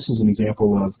hashtag. This is an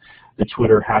example of the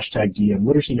Twitter hashtag DM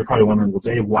Literacy. You're probably wondering, well,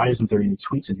 Dave, why isn't there any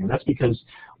tweets in here? That's because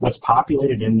what's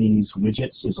populated in these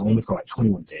widgets is only for like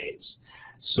 21 days.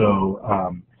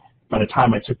 So by the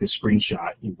time I took this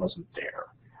screenshot, it wasn't there,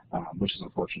 which is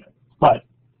unfortunate. But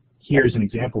here's an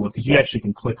example of, because you actually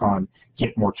can click on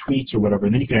get more tweets or whatever,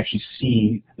 and then you can actually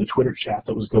see the Twitter chat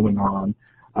that was going on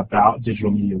about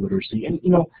digital media literacy. And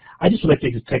I just would like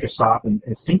to take a stop and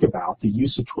think about the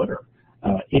use of Twitter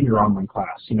in your online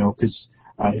class, because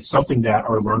it's something that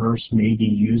our learners maybe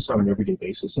use on an everyday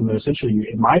basis. And then essentially,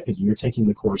 in my opinion, you're taking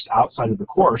the course outside of the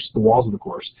course, the walls of the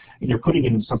course, and you're putting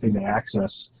it into something they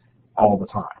access all the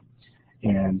time.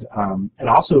 And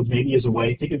also maybe as a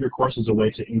way, think of your course as a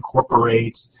way to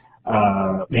incorporate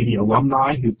maybe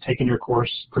alumni who've taken your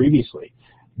course previously.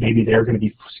 Maybe they're going to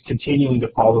be continuing to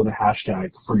follow the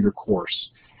hashtag for your course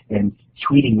and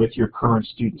tweeting with your current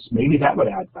students. Maybe that would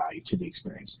add value to the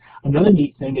experience. Another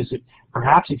neat thing is that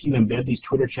perhaps if you embed these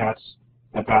Twitter chats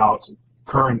about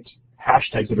current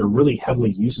hashtags that are really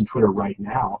heavily used in Twitter right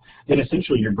now, then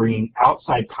essentially you're bringing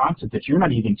outside content that you're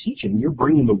not even teaching. You're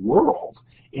bringing the world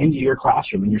into your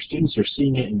classroom, and your students are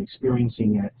seeing it and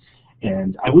experiencing it,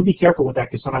 And I would be careful with that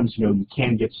because sometimes, you know, you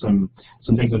can get some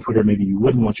things on Twitter maybe you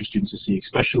wouldn't want your students to see,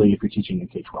 especially if you're teaching in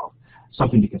K-12.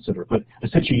 Something to consider. But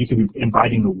essentially, you can be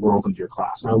inviting the world into your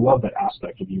class. And I love that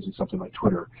aspect of using something like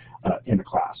Twitter in a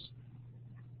class,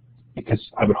 because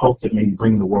I would hope that maybe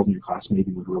bringing the world in your class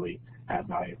maybe would really add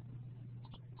value.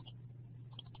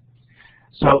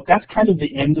 So that's kind of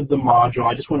the end of the module.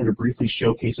 I just wanted to briefly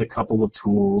showcase a couple of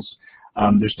tools.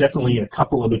 There's definitely a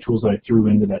couple other tools that I threw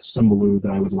into that symbol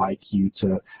that I would like you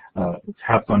to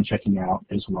have fun checking out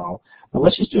as well. But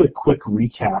let's just do a quick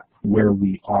recap where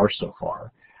we are so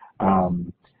far.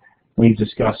 We've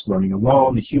discussed learning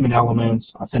alone, the human elements,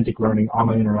 authentic learning,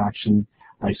 online interaction.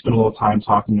 I spent a little time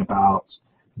talking about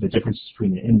the differences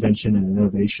between an invention and an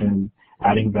innovation,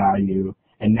 adding value,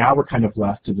 and now we're kind of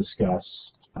left to discuss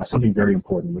something very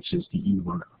important, which is the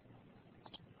e-learner.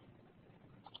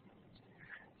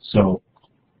 So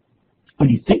when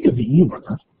you think of the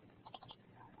e-learner,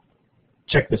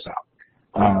 check this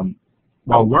out.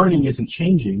 While learning isn't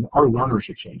changing, our learners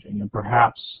are changing, and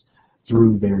perhaps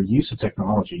through their use of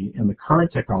technology and the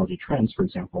current technology trends, for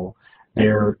example,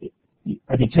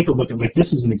 take a look at, like, this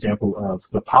is an example of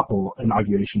the Popple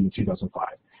inauguration in 2005,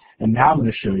 and now I'm going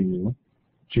to show you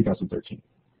 2013.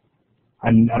 I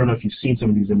don't know if you've seen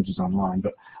some of these images online,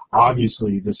 but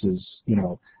obviously this is, you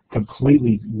know,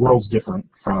 completely worlds different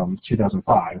from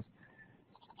 2005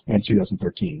 and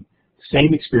 2013.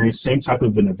 Same experience, same type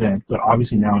of an event, but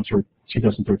obviously now in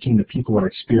 2013 the people are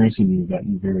experiencing the event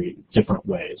in very different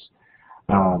ways.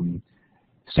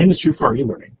 Same is true for our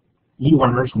e-learning.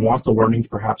 E-learners want the learning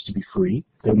perhaps to be free.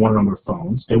 They want it on their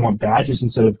phones. They want badges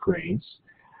instead of grades.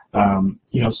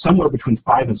 You know, somewhere between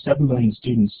 5 and 7 million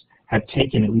students have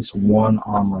taken at least one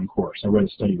online course. I read a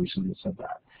study recently that said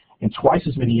that. And twice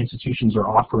as many institutions are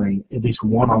offering at least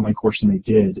one online course than they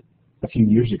did a few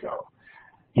years ago.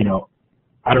 You know,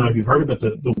 I don't know if you've heard of it,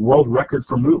 but the world record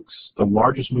for MOOCs, the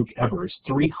largest MOOC ever, is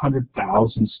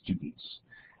 300,000 students.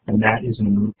 And that is a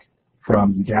MOOC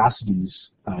from Udacity's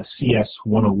CS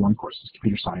 101 course, this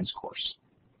computer science course.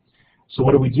 So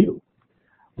what do?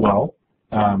 Well,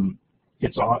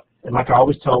 it's all, and like I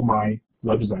always tell my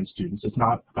web design students,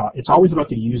 it's always about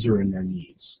the user and their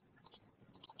needs.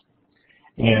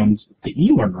 And the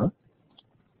e-learner,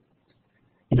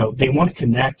 you know, they want to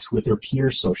connect with their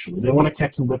peers socially. They want to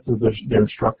connect with their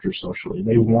instructors socially.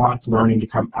 They want learning to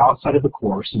come outside of the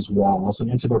course's walls and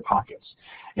into their pockets.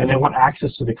 And they want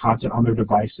access to the content on their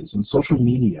devices and social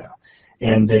media.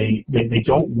 And they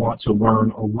don't want to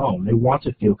learn alone. They want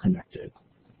to feel connected.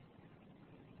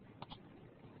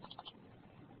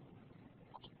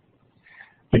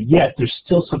 But yet, there's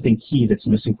still something key that's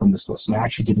missing from this list, and I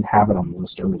actually didn't have it on the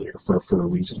list earlier for a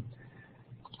reason.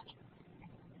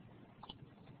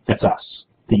 That's us,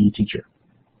 the e-teacher.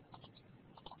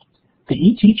 The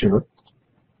e-teacher,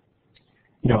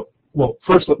 you know, well,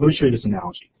 first let me show you this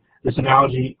analogy. This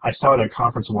analogy, I saw it at a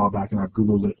conference a while back, and I've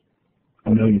Googled it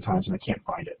a million times, and I can't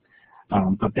find it.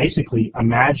 But basically,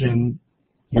 imagine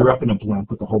you're up in a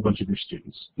blimp with a whole bunch of your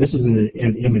students. This is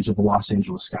an image of the Los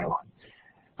Angeles skyline.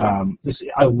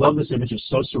 I love this image. It's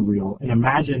so surreal. And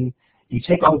imagine you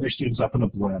take all of your students up in a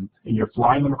blimp and you're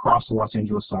flying them across the Los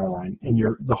Angeles skyline, and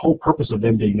the whole purpose of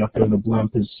them being up there in the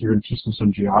blimp is you're going to teach them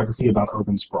some geography about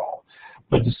urban sprawl.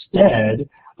 But instead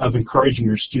of encouraging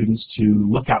your students to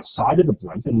look outside of the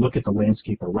blimp and look at the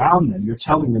landscape around them, you're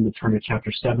telling them to turn to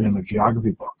chapter 7 in their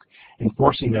geography book and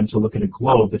forcing them to look at a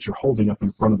globe that you're holding up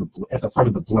in front of at the front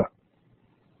of the blimp.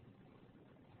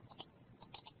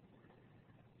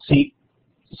 See,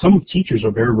 some teachers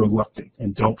are very reluctant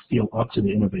and don't feel up to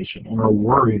the innovation and are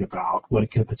worried about what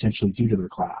it could potentially do to their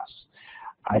class.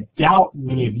 I doubt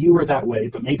many of you are that way,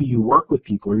 but maybe you work with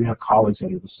people or you have colleagues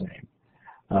that are the same,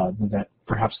 that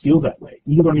perhaps feel that way.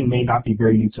 E-learning may not be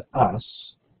very new to us,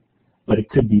 but it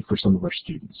could be for some of our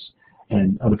students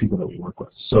and other people that we work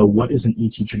with. So what is an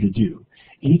e-teacher to do?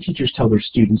 E-teachers tell their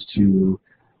students to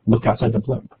look outside the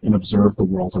blimp and observe the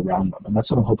world around them, and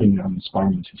that's what I'm hoping I'm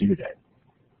inspiring them to do today.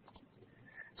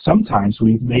 Sometimes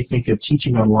we may think of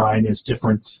teaching online as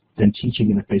different than teaching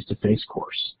in a face-to-face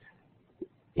course.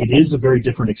 It is a very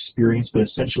different experience, but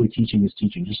essentially teaching is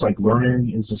teaching. Just like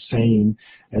learning is the same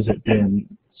as it's been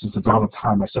since the dawn of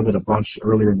time. I said that a bunch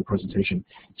earlier in the presentation.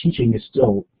 Teaching is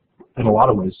still, in a lot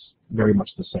of ways, very much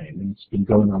the same, and it's been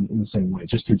going on in the same way,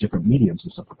 just through different mediums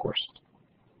and stuff, of course.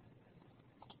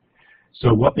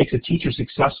 So what makes a teacher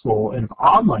successful in an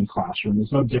online classroom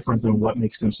is no different than what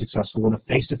makes them successful in a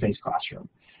face-to-face classroom.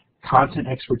 Content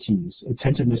expertise,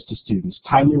 attentiveness to students,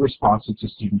 timely responses to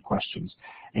student questions,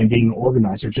 and being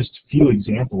organized are just a few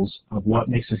examples of what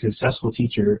makes a successful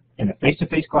teacher in a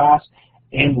face-to-face class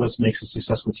and what makes a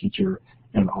successful teacher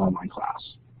in an online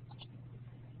class.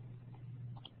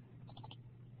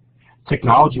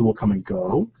 Technology will come and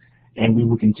go, and we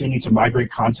will continue to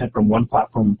migrate content from one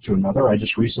platform to another. I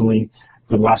just recently,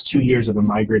 for the last 2 years, I've been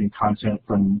migrating content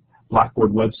from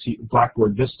Blackboard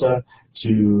Vista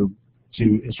to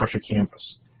Instructure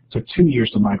Canvas. It took 2 years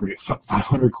to migrate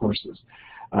 500 courses.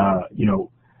 You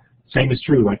know, same is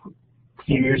true. Like a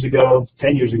few years ago,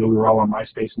 10 years ago, we were all on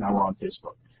MySpace. Now we're on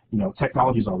Facebook. You know,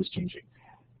 technology is always changing.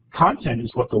 Content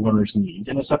is what the learners need,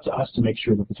 and it's up to us to make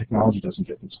sure that the technology doesn't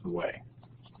get into the way.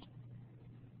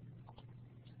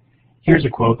 Here's a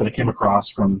quote that I came across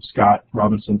from Scott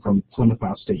Robinson from Plymouth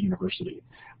Mount State University.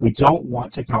 We don't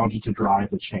want technology to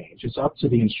drive the change. It's up to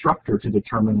the instructor to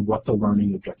determine what the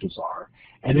learning objectives are,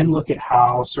 and then look at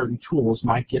how certain tools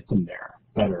might get them there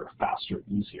better, faster,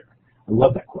 easier. I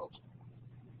love that quote.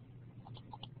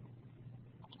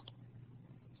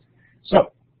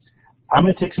 So I'm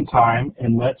going to take some time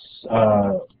and let's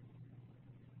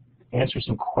answer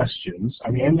some questions.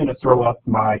 I mean, I'm going to throw up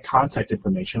my contact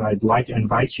information. I'd like to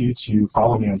invite you to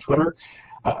follow me on Twitter.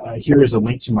 Here is a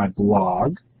link to my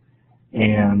blog,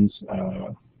 and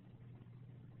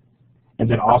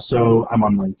then also I'm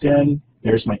on LinkedIn.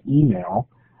 There's my email.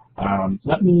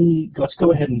 Let's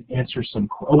go ahead and answer some.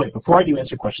 Oh wait, before I do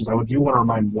answer questions, I do want to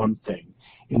remind one thing.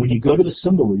 And when you go to the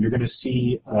symbol, you're going to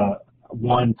see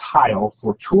one tile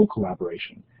for tool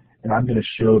collaboration, and I'm going to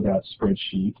show that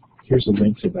spreadsheet. Here's a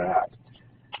link to that.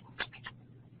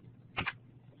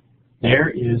 There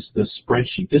is the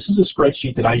spreadsheet. This is a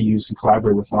spreadsheet that I use to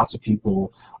collaborate with lots of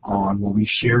people on when we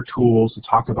share tools to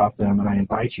talk about them, and I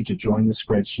invite you to join the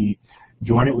spreadsheet,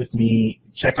 join it with me,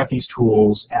 check out these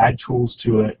tools, add tools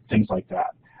to it, things like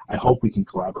that. I hope we can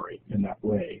collaborate in that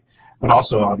way, but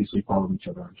also obviously follow each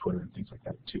other on Twitter and things like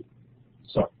that too.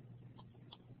 So,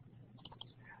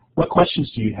 what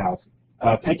questions do you have?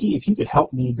 Peggy, if you could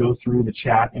help me go through the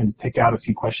chat and pick out a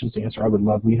few questions to answer, I would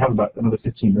love. We have about another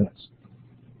 15 minutes.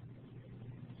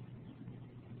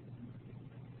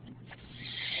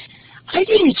 I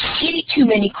didn't see too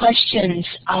many questions,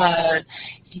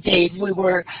 Dave. We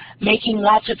were making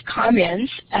lots of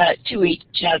comments to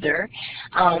each other,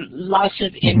 lots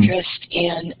of interest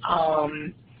in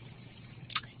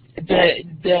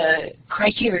the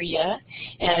criteria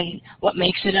and what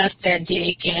makes it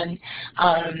authentic, and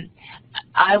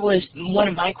one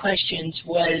of my questions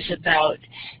was about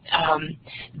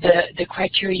the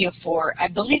criteria for, I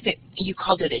believe that you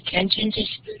called it attention to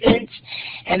students,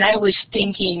 and I was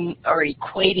thinking or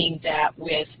equating that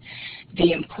with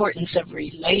the importance of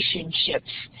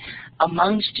relationships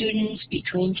among students,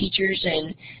 between teachers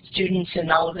and students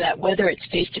and all of that, whether it's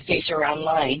face-to-face or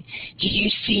online. Do you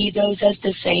see those as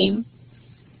the same?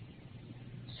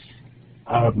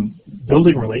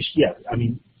 Building relationships, yeah. I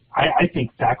mean, I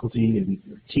think faculty and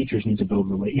teachers need to build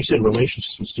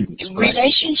relationships with students. Correct?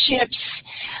 Relationships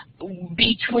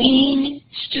between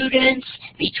students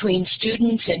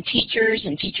and teachers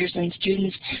and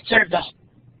students, sort of the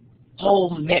whole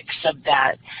mix of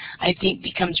that, I think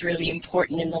becomes really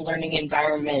important in the learning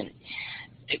environment,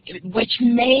 which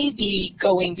may be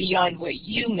going beyond what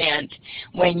you meant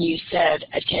when you said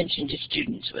attention to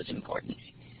students was important.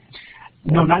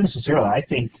 No, not necessarily. I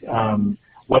think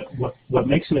what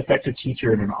makes an effective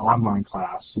teacher in an online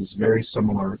class is very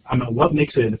similar. I mean, what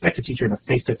makes an effective teacher in a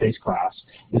face-to-face class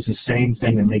is the same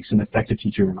thing that makes an effective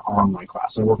teacher in an online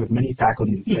class. I work with many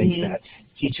faculty who think that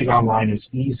teaching online is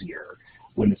easier,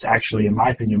 when it's actually, in my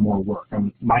opinion, more work.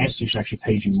 My institution actually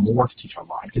pays you more to teach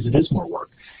online because it is more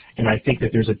work. And I think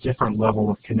that there's a different level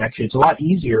of connection. It's a lot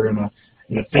easier in a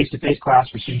face-to-face class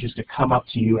for students just to come up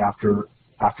to you after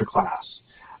class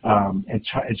and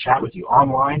chat with you.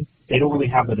 Online, they don't really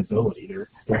have that ability.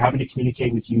 They're having to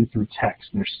communicate with you through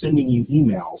text, and they're sending you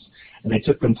emails, and they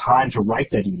took them time to write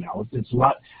that email. It's a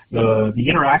lot, the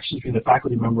interaction between the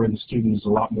faculty member and the student is a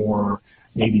lot more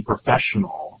maybe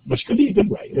professional, which could be a good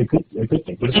way, a good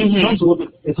thing. But it's a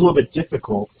little bit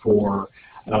difficult for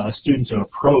a student to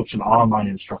approach an online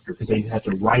instructor because they have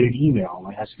to write an email,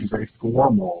 and it has to be very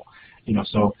formal. You know,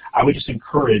 so I would just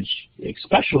encourage,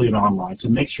 especially in online, to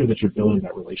make sure that you're building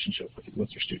that relationship with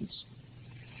your students.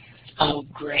 Oh,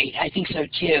 great. I think so,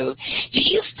 too. Do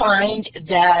you find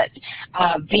that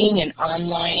being an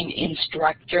online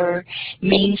instructor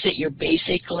means that you're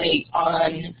basically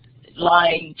online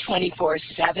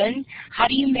 24/7? How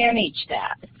do you manage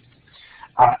that?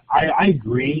 I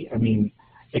agree. I mean,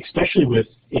 especially with,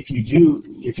 if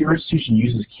your institution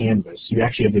uses Canvas, you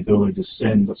actually have the ability to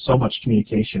send so much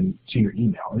communication to your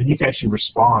email. And then you can actually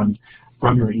respond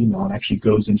from your email and actually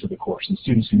goes into the course. And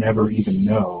students never even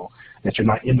know that you're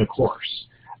not in the course.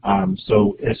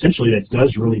 So essentially that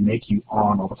does really make you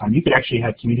on all the time. You could actually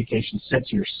have communication sent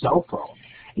to your cell phone.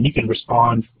 and you can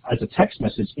respond as a text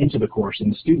message into the course,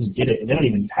 and the students get it, and they don't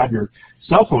even have your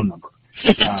cell phone number,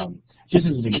 just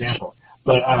as an example.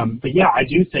 But yeah, I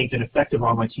do think an effective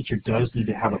online teacher does need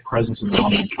to have a presence in the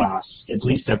online class at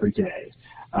least every day.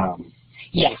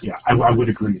 Yeah, I would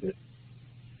agree that.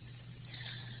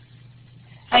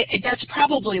 That's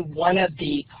probably one of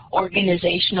the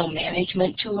organizational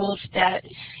management tools that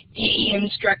PE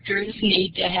instructors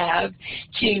need to have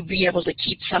to be able to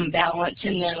keep some balance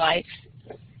in their life.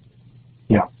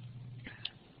 Yeah.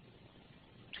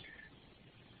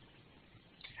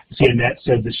 See, Annette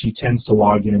said that she tends to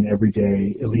log in every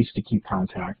day, at least to keep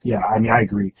contact. Yeah, I mean, I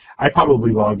agree. I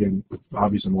probably log in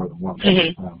obviously more than once.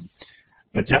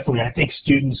 But definitely, I think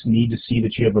students need to see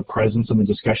that you have a presence in the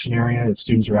discussion area. If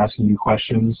students are asking you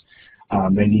questions,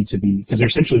 they need to be, because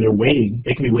they're waiting.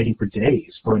 They can be waiting for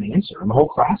days for an answer, and the whole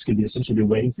class could be essentially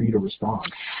waiting for you to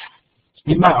respond.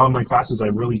 In my online classes, I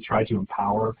really try to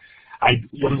empower.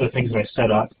 One of the things that I set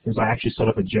up is I actually set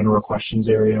up a general questions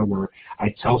area where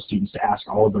I tell students to ask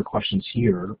all of their questions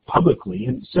here publicly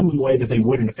in the same way that they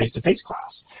would in a face-to-face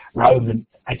class, rather than,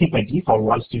 I think by default, a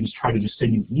lot of students try to just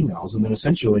send you emails, and then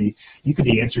essentially you could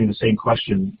be answering the same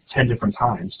question 10 different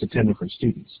times to 10 different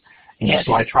students. And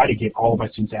so I try to get all of my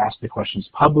students to ask the questions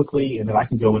publicly, and then I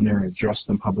can go in there and address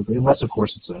them publicly, unless, of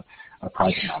course, it's a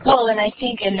private matter. Well, and I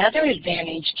think another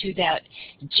advantage to that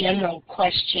general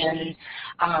question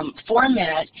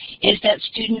format is that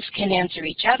students can answer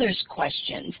each other's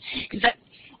questions. Because I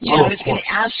was going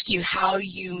to ask you how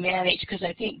you manage, because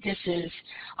I think this is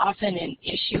often an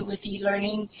issue with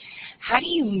e-learning. How do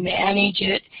you manage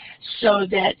it so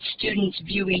that students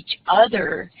view each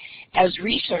other as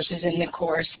resources in the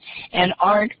course and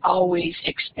aren't always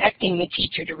expecting the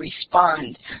teacher to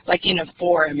respond, like in a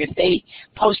forum, if they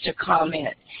post a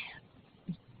comment?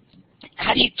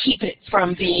 How do you keep it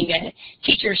from being a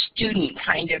teacher-student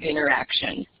kind of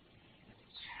interaction?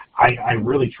 I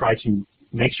really try to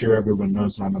make sure everyone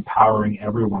knows that I'm empowering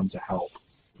everyone to help.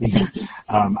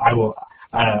 I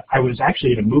was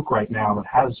actually at a MOOC right now that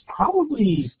has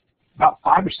probably about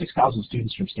 5,000 or 6,000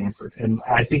 students from Stanford, and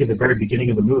I think at the very beginning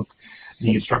of the MOOC,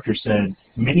 the instructor said,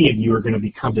 many of you are going to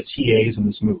become the TAs in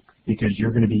this MOOC because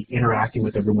you're going to be interacting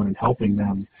with everyone and helping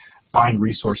them find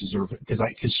resources, or because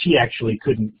she actually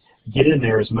couldn't get in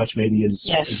there as much maybe as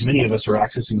many of us are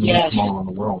accessing the MOOC from all around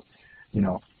the world, you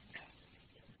know.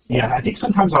 Yeah, I think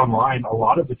sometimes online, a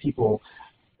lot of the people,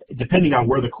 depending on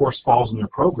where the course falls in their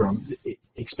program,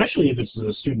 especially if it's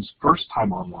the student's first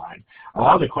time online, a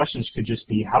lot of the questions could just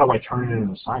be, how do I turn in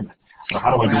an assignment? Or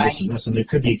how do I do this and this? And there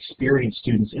could be experienced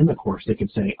students in the course that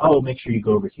could say, oh, make sure you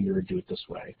go over here and do it this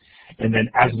way. And then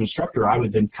as an instructor, I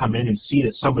would then come in and see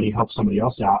that somebody helped somebody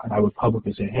else out, and I would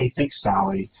publicly say, hey, thanks,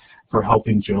 Sally, for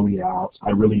helping Joey out.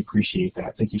 I really appreciate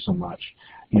that. Thank you so much.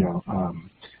 You know,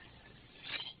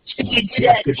 you do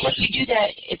that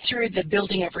through the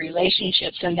building of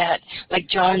relationships, and that, like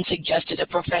John suggested, a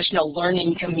professional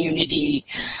learning community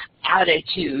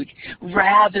attitude,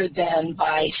 rather than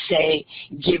by, say,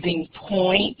 giving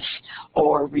points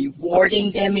or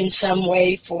rewarding them in some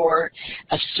way for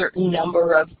a certain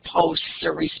number of posts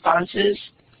or responses?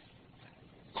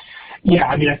 Yeah,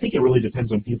 I mean, I think it really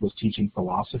depends on people's teaching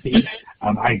philosophy.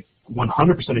 I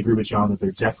 100% agree with John that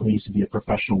there definitely needs to be a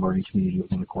professional learning community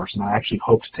within the course, and I actually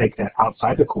hope to take that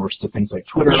outside the course to things like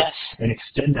Twitter and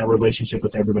extend that relationship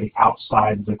with everybody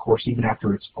outside the course even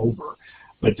after it's over.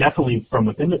 But definitely from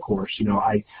within the course, you know,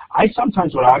 I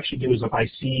sometimes what I actually do is if I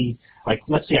see, like,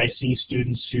 let's say I see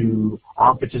students who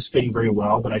aren't participating very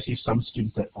well, but I see some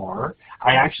students that are,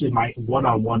 I actually might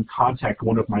one-on-one contact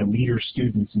one of my leader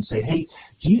students and say, hey,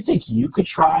 do you think you could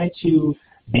try to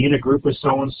be in a group with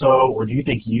so-and-so, or do you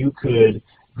think you could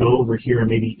go over here and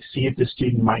maybe see if this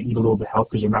student might need a little bit of help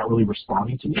because they're not really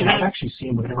responding to me? And I've actually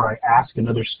seen whenever I ask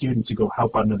another student to go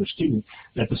help out another student,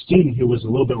 that the student who was a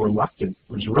little bit reluctant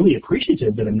was really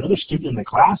appreciative that another student in the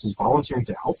class is volunteering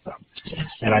to help them.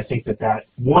 And I think that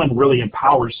one, really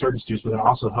empowers certain students, but it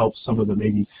also helps some of the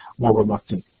maybe more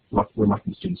reluctant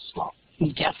students as well.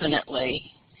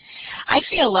 Definitely. I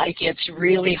feel like it's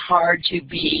really hard to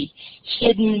be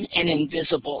hidden and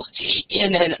invisible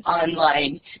in an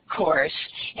online course,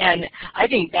 and I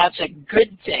think that's a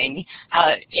good thing.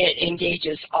 It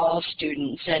engages all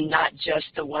students and not just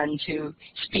the ones who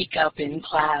speak up in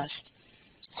class.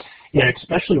 Yeah,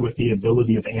 especially with the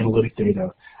ability of analytic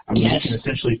data. I mean, you can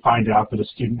essentially find out that a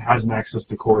student hasn't accessed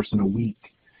the course in a week.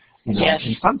 You know?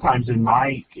 And sometimes in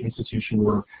my institution,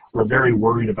 we're very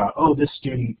worried about, oh, this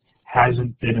student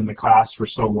hasn't been in the class for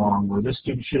so long, or this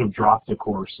student should have dropped the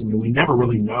course. I mean, we never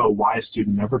really know why a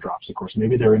student never drops the course.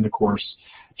 Maybe they're in the course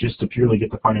just to purely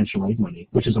get the financial aid money,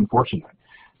 which is unfortunate.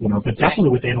 But definitely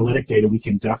with analytic data, we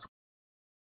can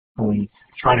definitely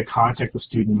try to contact the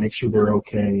student, make sure they're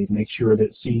okay, make sure that,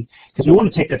 because we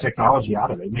want to take the technology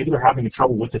out of it. Maybe they're having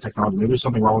trouble with the technology. Maybe there's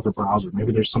something wrong with their browser.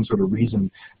 Maybe there's some sort of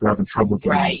reason they're having trouble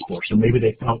getting in the course. Or maybe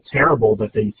they felt terrible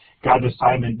that they got an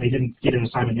assignment, they didn't get an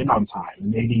assignment in on time.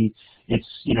 And maybe it's,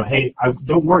 hey,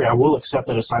 don't worry, I will accept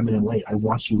that assignment in late. I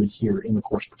want you in here in the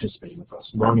course participating with us,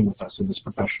 learning with us in this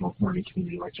professional learning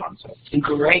community, like John said.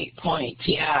 Great point,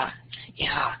 yeah.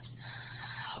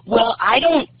 Well, I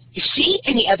don't see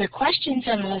any other questions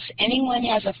unless anyone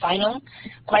has a final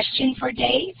question for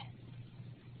Dave.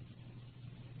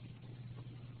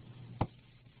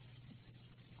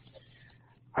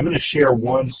 I'm going to share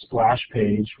one splash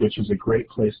page, which is a great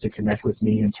place to connect with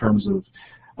me in terms of,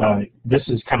 this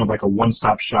is kind of like a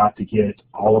one-stop shop to get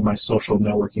all of my social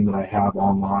networking that I have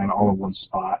online all in one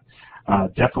spot.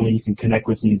 Definitely you can connect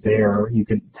with me there. You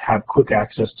can have quick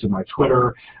access to my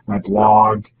Twitter, my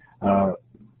blog,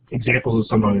 examples of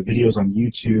some of the videos on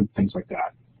YouTube, things like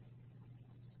that.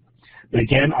 But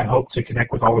again, I hope to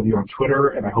connect with all of you on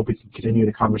Twitter, and I hope we can continue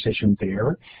the conversation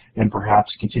there, and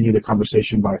perhaps continue the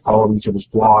conversation by following each other's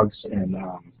blogs and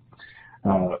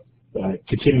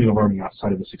continuing the learning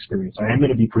outside of this experience. I am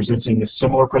going to be presenting a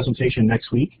similar presentation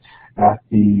next week at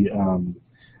the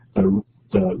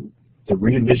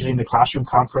Re-envisioning the Classroom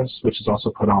conference, which is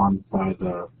also put on by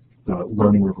the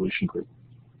Learning Revolution group.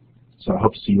 So I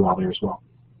hope to see you all there as well.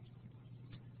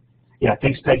 Yeah,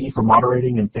 thanks Peggy for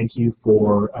moderating, and thank you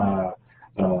for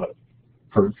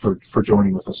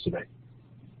joining with us today.